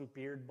 There wasn't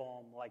beard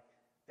balm. Like,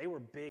 they were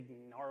big,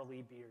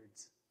 gnarly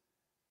beards.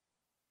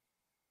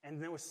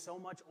 And there was so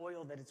much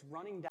oil that it's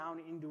running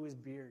down into his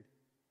beard.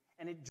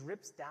 And it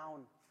drips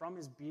down from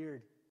his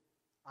beard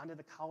onto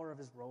the collar of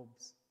his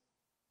robes,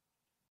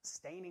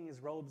 staining his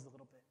robes a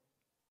little bit.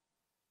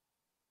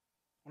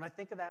 When I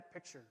think of that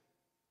picture,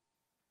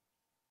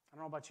 I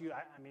don't know about you,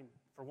 I mean,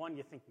 for one,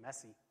 you think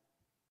messy.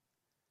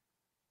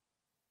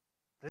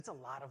 But it's a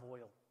lot of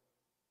oil.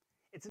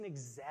 It's an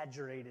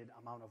exaggerated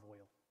amount of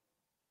oil.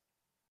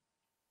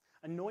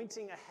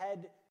 Anointing a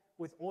head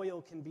with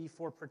oil can be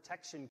for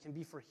protection, can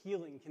be for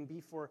healing, can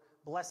be for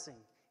blessing.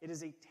 It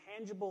is a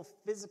tangible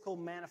physical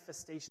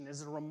manifestation. It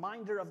is a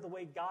reminder of the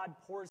way God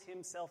pours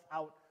himself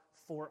out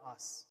for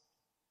us.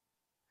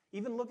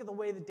 Even look at the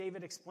way that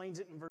David explains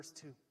it in verse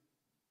 2.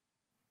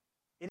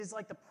 It is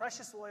like the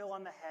precious oil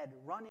on the head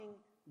running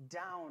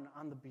down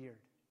on the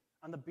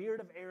beard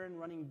of Aaron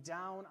running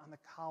down on the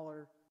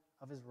collar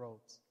of his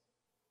robes.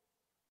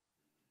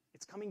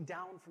 It's coming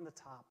down from the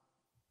top.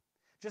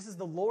 Just as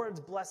the Lord's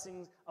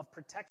blessings of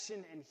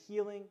protection and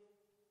healing,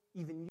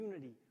 even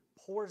unity,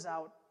 pours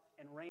out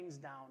and rains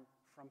down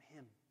from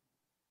him.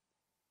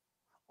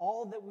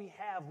 All that we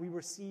have, we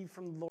receive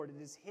from the Lord.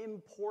 It is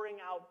him pouring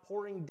out,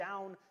 pouring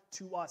down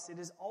to us. It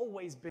has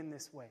always been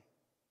this way.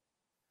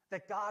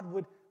 That God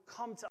would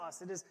come to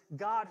us. It is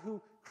God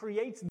who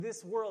creates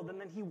this world, and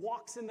then he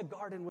walks in the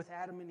garden with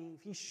Adam and Eve.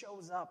 He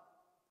shows up.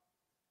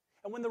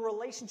 And when the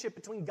relationship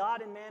between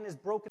God and man is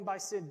broken by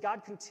sin,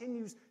 God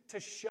continues to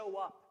show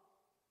up.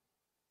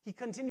 He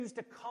continues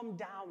to come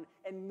down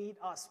and meet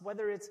us,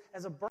 whether it's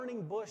as a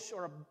burning bush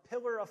or a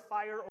pillar of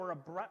fire or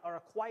a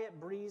quiet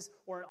breeze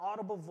or an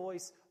audible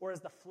voice, or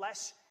as the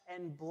flesh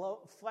and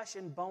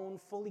bone,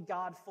 fully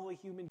God, fully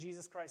human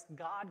Jesus Christ.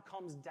 God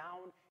comes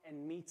down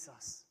and meets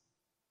us.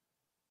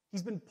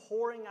 He's been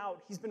pouring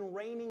out, he's been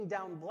raining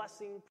down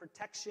blessing,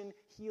 protection,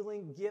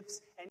 healing,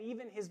 gifts, and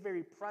even his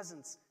very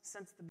presence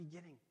since the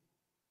beginning.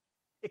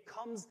 It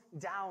comes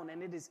down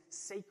and it is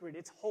sacred,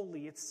 it's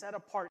holy, it's set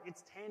apart,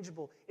 it's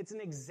tangible, it's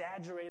an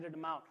exaggerated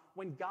amount.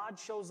 When God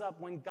shows up,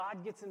 when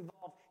God gets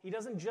involved, he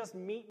doesn't just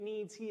meet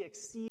needs, he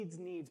exceeds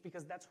needs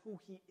because that's who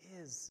he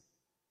is.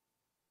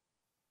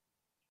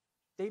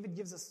 David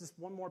gives us just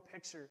one more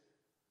picture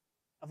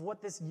of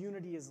what this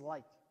unity is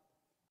like.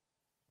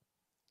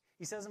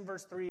 He says in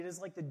verse 3, it is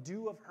like the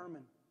dew of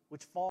Hermon,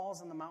 which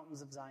falls on the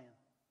mountains of Zion.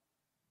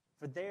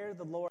 For there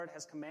the Lord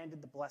has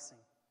commanded the blessing,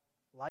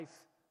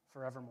 life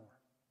forevermore.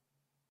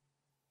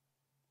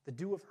 The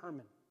dew of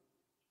Hermon.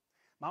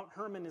 Mount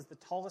Hermon is the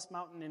tallest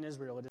mountain in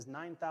Israel. It is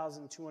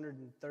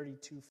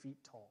 9,232 feet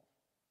tall.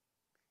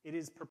 It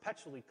is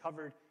perpetually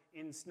covered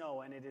in snow,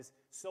 and it is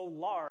so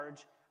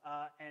large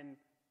and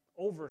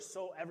over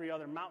so every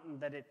other mountain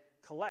that it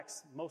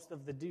collects most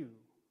of the dew.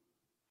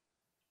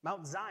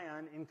 Mount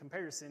Zion, in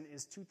comparison,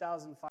 is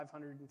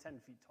 2,510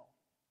 feet tall.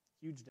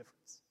 Huge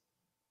difference.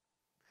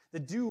 The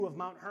dew of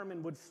Mount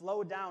Hermon would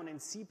flow down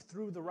and seep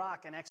through the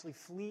rock and actually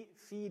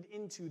feed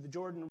into the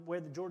Jordan, where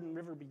the Jordan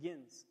River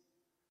begins.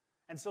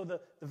 And so the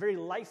very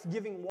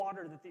life-giving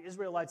water that the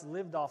Israelites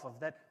lived off of,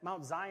 that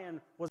Mount Zion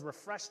was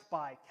refreshed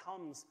by,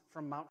 comes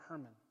from Mount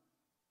Hermon.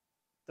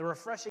 The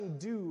refreshing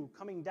dew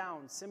coming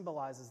down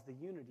symbolizes the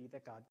unity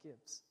that God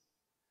gives.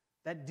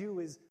 That dew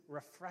is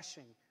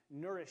refreshing,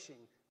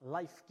 nourishing,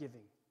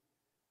 life-giving,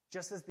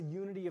 just as the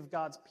unity of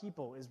God's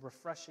people is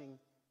refreshing,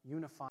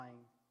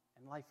 unifying,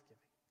 and life-giving.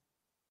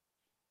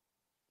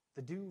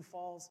 The dew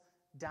falls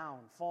down,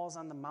 falls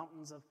on the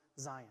mountains of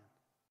Zion.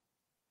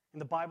 In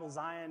the Bible,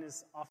 Zion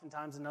is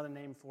oftentimes another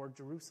name for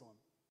Jerusalem.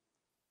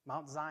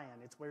 Mount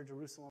Zion, it's where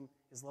Jerusalem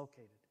is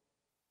located.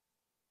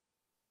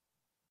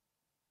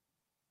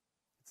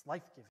 It's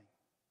life-giving.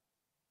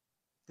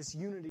 This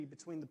unity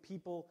between the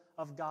people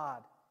of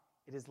God,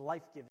 it is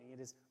life-giving. It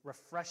is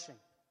refreshing.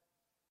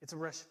 It's a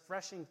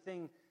refreshing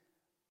thing,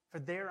 for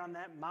there on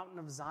that mountain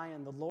of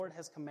Zion, the Lord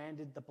has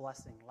commanded the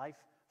blessing,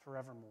 life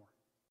forevermore.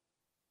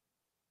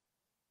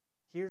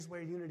 Here's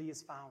where unity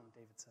is found,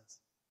 David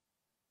says.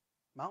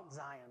 Mount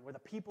Zion, where the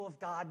people of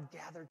God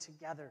gather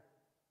together,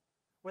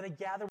 where they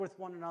gather with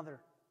one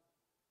another.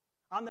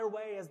 On their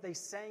way, as they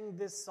sang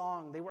this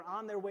song, they were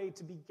on their way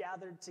to be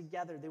gathered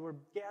together. They were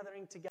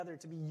gathering together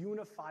to be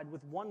unified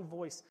with one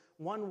voice,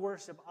 one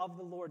worship of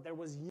the Lord. There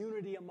was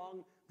unity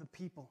among the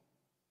people.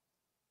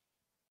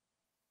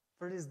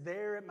 For it is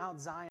there at Mount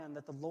Zion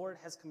that the Lord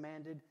has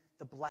commanded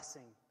the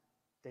blessing,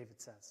 David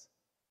says.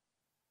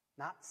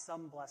 Not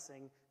some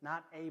blessing,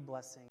 not a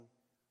blessing,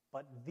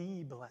 but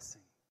the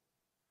blessing.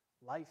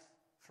 Life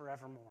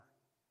forevermore.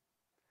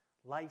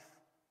 Life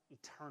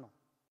eternal.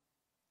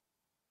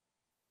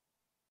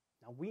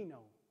 Now we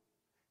know,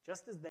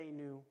 just as they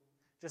knew,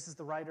 just as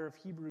the writer of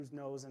Hebrews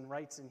knows and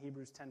writes in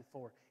Hebrews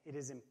 10:4, it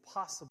is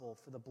impossible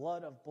for the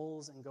blood of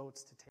bulls and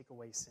goats to take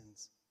away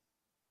sins.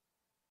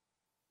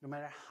 No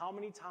matter how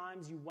many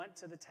times you went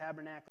to the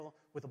tabernacle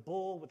with a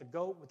bull, with a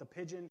goat, with a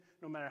pigeon,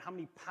 no matter how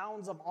many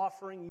pounds of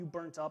offering you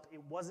burnt up,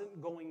 it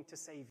wasn't going to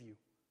save you.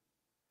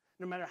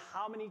 No matter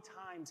how many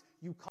times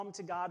you come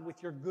to God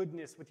with your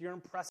goodness, with your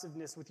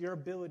impressiveness, with your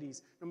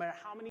abilities, no matter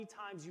how many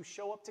times you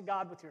show up to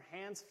God with your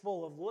hands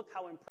full of, look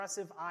how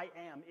impressive I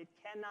am, it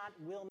cannot,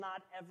 will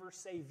not ever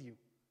save you.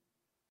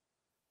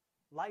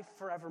 Life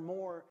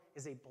forevermore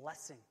is a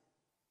blessing.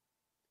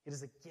 It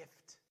is a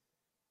gift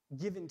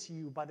given to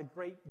you by the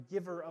great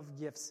giver of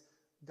gifts,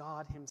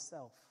 God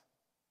himself.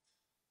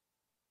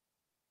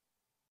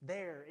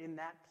 There in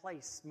that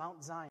place,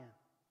 Mount Zion,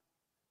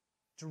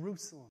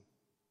 Jerusalem.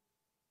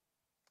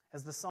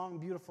 As the song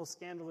Beautiful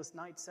Scandalous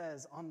Night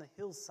says, on the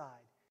hillside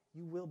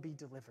you will be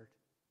delivered.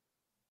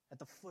 At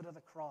the foot of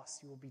the cross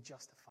you will be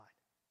justified.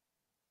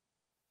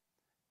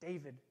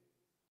 David,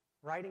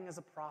 writing as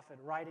a prophet,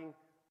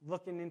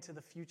 looking into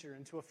the future,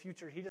 into a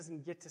future he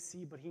doesn't get to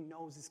see but he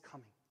knows is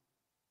coming.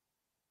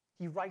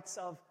 He writes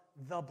of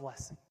the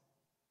blessing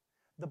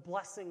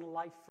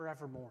life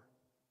forevermore,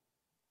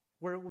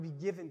 where it will be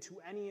given to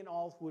any and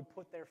all who would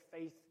put their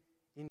faith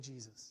in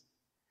Jesus.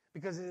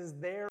 Because it is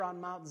there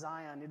on Mount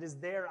Zion, it is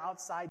there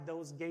outside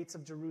those gates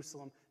of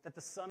Jerusalem that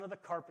the son of the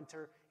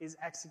carpenter is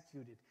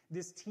executed.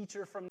 This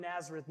teacher from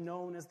Nazareth,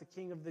 known as the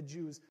King of the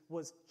Jews,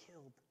 was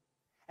killed.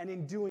 And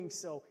in doing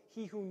so,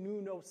 he who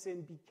knew no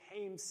sin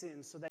became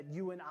sin so that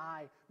you and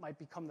I might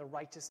become the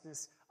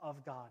righteousness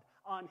of God.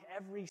 On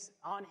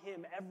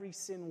him, every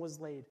sin was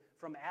laid,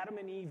 from Adam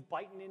and Eve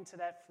biting into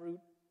that fruit,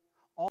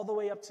 all the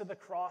way up to the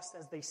cross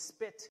as they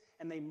spit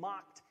and they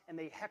mocked and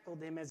they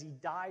heckled him as he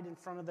died in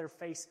front of their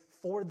face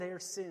for their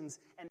sins.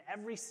 And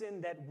every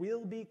sin that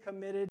will be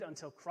committed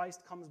until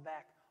Christ comes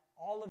back,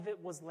 all of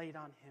it was laid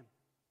on him.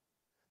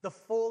 The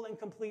full and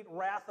complete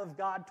wrath of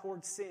God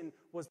towards sin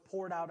was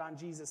poured out on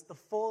Jesus. The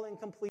full and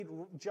complete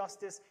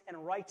justice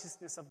and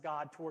righteousness of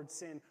God towards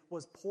sin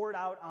was poured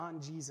out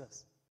on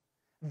Jesus.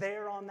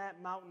 There on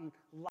that mountain,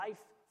 life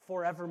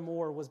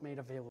forevermore was made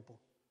available.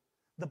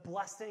 The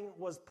blessing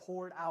was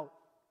poured out.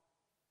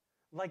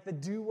 Like the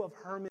dew of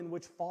Hermon,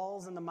 which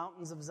falls in the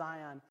mountains of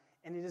Zion,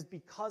 and it is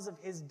because of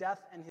his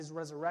death and his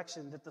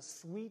resurrection that the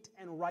sweet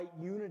and right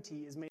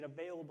unity is made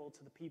available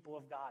to the people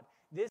of God.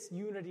 This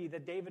unity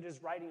that David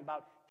is writing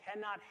about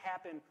cannot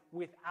happen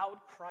without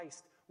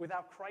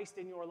Christ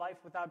in your life,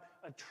 without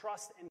a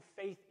trust and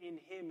faith in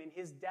him, in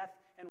his death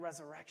and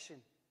resurrection.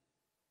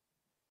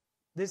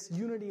 This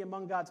unity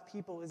among God's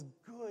people is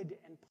good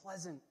and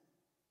pleasant.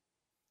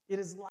 It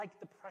is like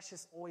the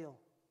precious oil.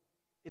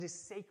 It is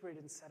sacred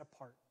and set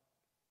apart.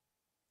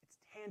 It's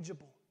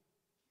tangible.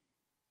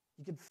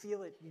 You can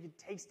feel it. You can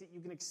taste it.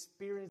 You can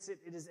experience it.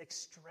 It is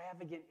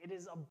extravagant. It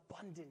is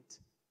abundant.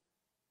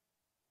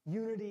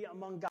 Unity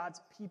among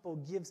God's people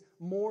gives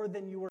more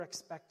than you were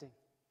expecting,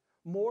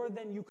 more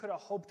than you could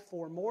have hoped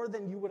for, more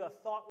than you would have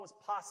thought was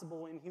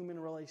possible in human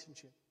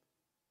relationship.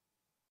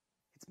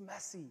 It's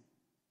messy,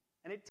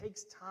 and it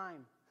takes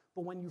time.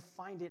 But when you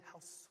find it, how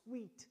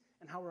sweet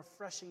and how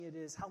refreshing it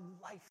is, how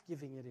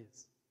life-giving it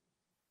is.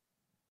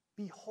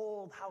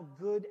 Behold how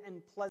good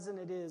and pleasant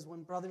it is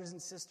when brothers and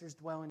sisters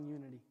dwell in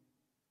unity.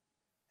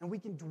 And we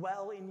can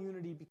dwell in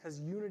unity because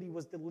unity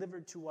was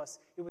delivered to us.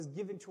 It was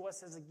given to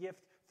us as a gift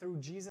through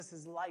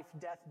Jesus' life,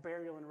 death,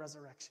 burial, and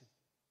resurrection.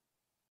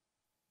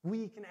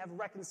 We can have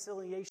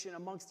reconciliation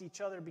amongst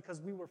each other because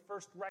we were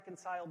first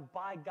reconciled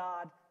by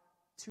God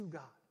to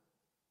God.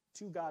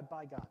 To God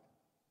by God.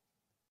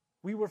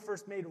 We were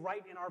first made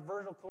right in our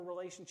vertical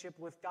relationship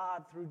with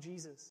God through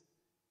Jesus.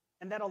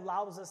 And that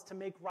allows us to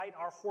make right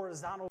our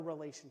horizontal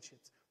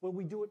relationships. Will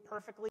we do it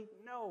perfectly?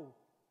 No.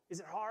 Is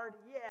it hard?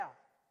 Yeah.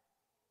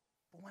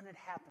 But when it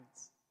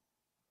happens,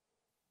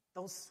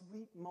 those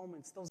sweet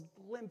moments, those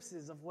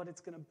glimpses of what it's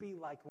going to be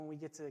like when we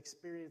get to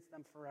experience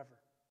them forever.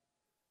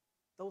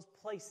 Those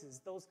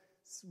places, those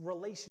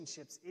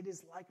relationships, it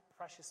is like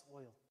precious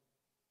oil,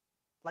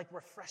 like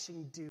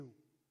refreshing dew.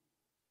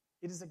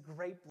 It is a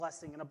great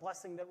blessing, and a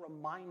blessing that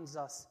reminds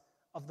us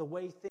of the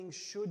way things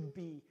should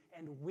be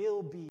and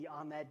will be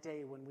on that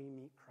day when we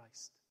meet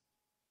Christ.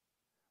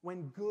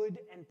 When good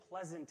and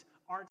pleasant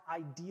aren't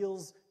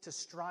ideals to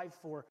strive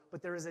for,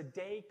 but there is a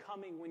day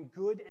coming when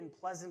good and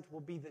pleasant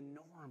will be the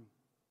norm.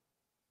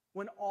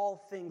 When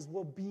all things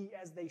will be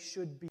as they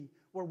should be,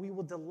 where we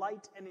will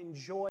delight and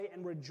enjoy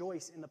and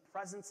rejoice in the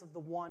presence of the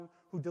one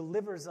who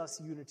delivers us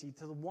unity,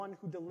 to the one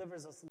who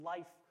delivers us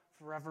life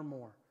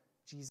forevermore,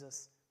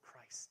 Jesus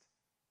Christ.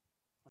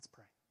 Let's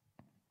pray.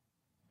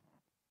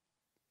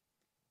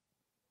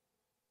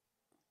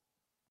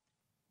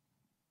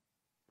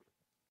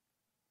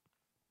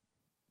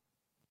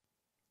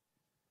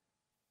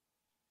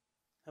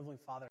 Heavenly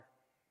Father,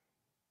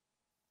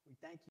 we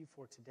thank you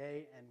for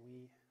today, and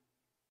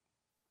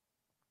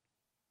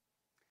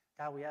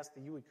God, we ask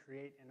that you would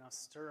create in us,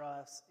 stir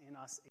us in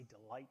us a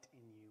delight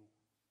in you,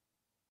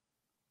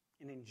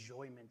 an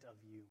enjoyment of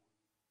you.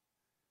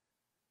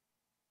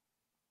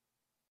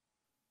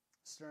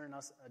 Stir in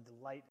us a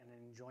delight and an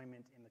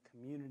enjoyment in the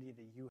community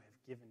that you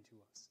have given to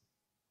us.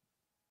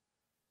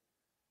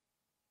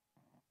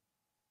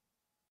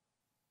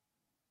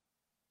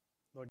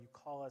 Lord, you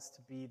call us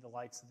to be the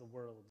lights of the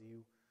world.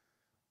 You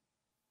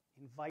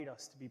invite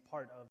us to be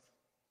part of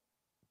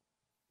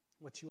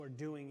what you are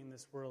doing in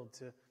this world,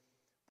 to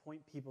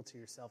point people to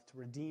yourself, to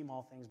redeem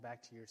all things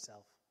back to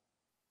yourself.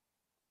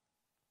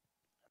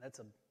 And that's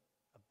a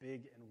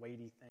big and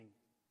weighty thing.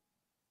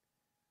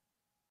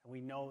 And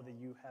we know that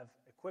you have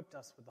equipped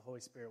us with the Holy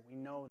Spirit. We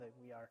know that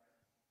we are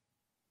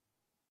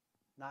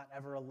not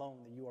ever alone,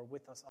 that you are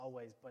with us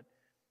always. But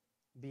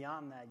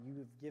beyond that, you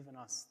have given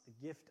us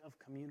the gift of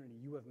community.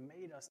 You have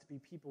made us to be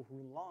people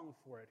who long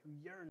for it, who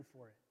yearn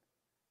for it.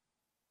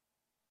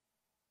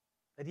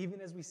 That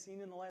even as we've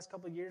seen in the last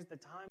couple of years, the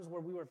times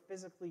where we were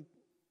physically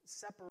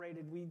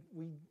separated, we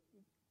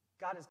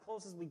got as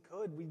close as we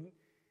could. We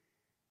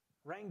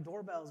rang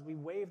doorbells. We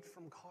waved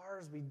from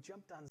cars. We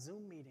jumped on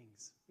Zoom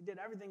meetings. We did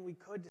everything we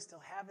could to still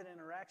have an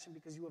interaction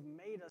because you have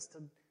made us to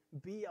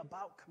be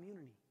about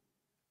community.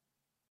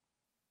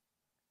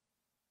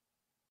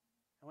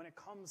 And when it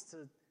comes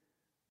to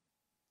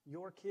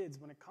your kids,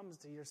 when it comes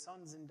to your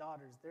sons and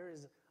daughters, there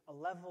is a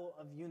level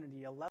of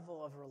unity, a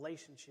level of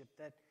relationship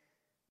that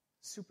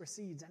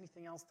supersedes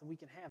anything else that we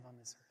can have on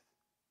this earth.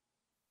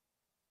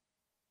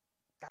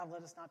 God,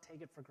 let us not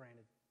take it for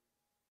granted.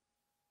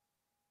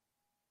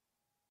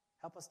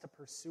 Help us to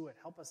pursue it.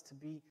 Help us to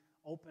be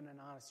open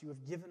and honest. You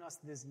have given us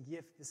this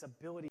gift, this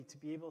ability to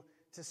be able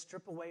to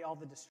strip away all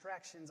the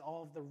distractions,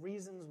 all of the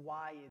reasons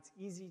why it's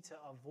easy to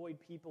avoid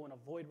people and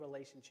avoid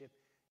relationship.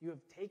 You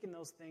have taken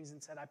those things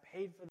and said, I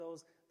paid for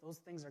those. Those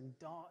things are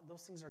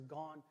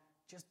gone.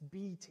 Just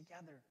be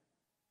together.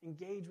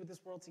 Engage with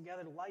this world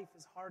together. Life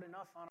is hard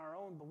enough on our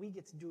own, but we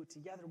get to do it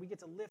together. We get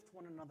to lift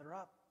one another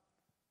up.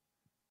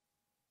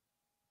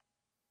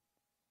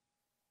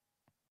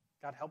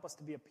 God, help us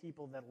to be a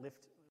people that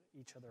lift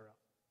each other up.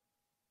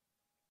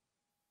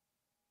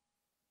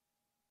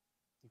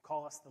 You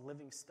call us the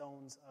living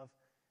stones of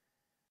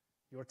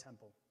your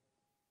temple.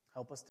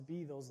 Help us to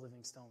be those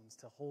living stones,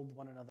 to hold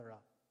one another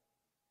up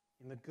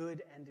in the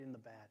good and in the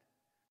bad,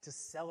 to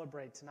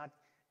celebrate, to not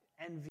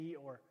envy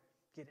or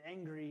get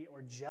angry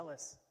or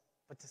jealous,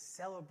 but to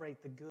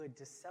celebrate the good,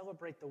 to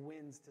celebrate the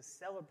wins, to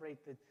celebrate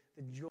the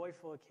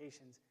joyful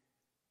occasions.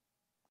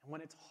 And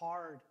when it's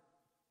hard,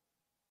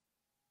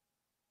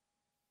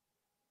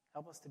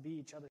 help us to be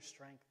each other's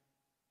strength.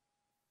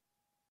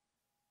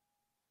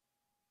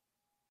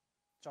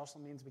 Which also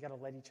means we got to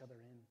let each other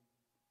in.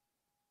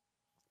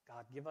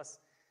 God, give us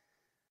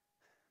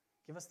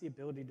the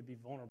ability to be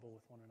vulnerable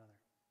with one another.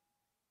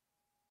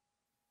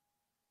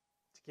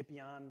 To get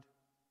beyond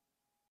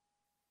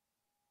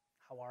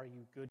how are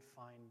you, good,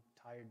 fine,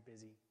 tired,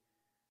 busy.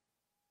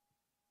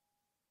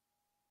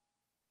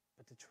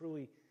 But to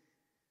truly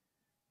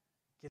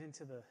get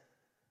into the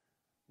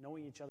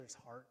knowing each other's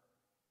heart.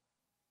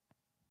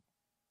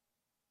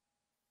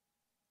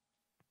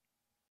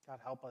 God,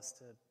 help us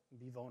to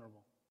be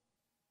vulnerable,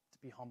 to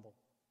be humble,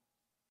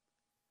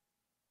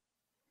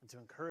 and to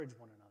encourage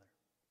one another.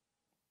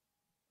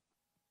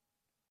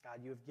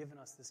 God, you have given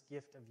us this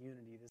gift of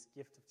unity, this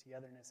gift of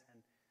togetherness,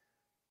 and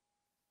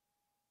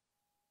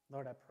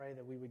Lord, I pray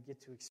that we would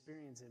get to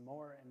experience it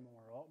more and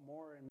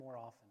more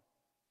often.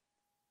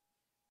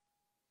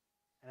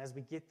 And as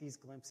we get these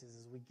glimpses,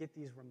 as we get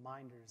these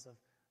reminders of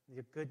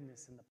the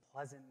goodness and the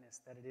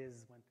pleasantness that it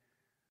is when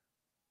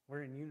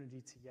we're in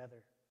unity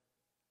together,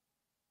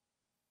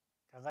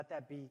 God, let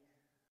that be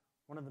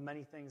one of the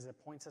many things that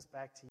points us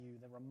back to you,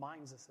 that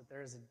reminds us that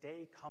there is a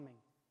day coming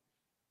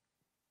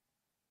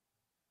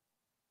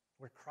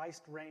where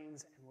Christ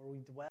reigns and where we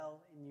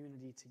dwell in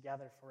unity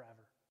together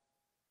forever.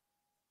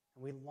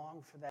 And we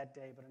long for that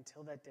day, but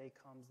until that day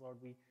comes, Lord,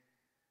 we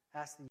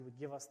ask that you would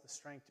give us the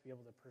strength to be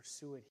able to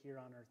pursue it here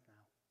on earth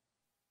now.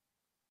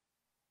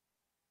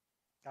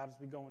 God,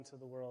 as we go into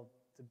the world,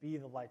 to be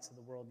the lights of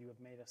the world you have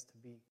made us to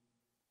be,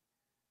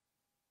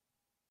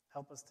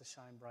 help us to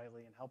shine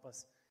brightly and help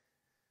us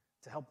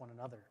to help one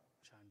another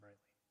shine brightly.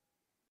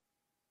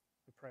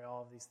 We pray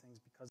all of these things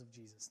because of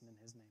Jesus and in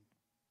his name.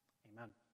 Amen.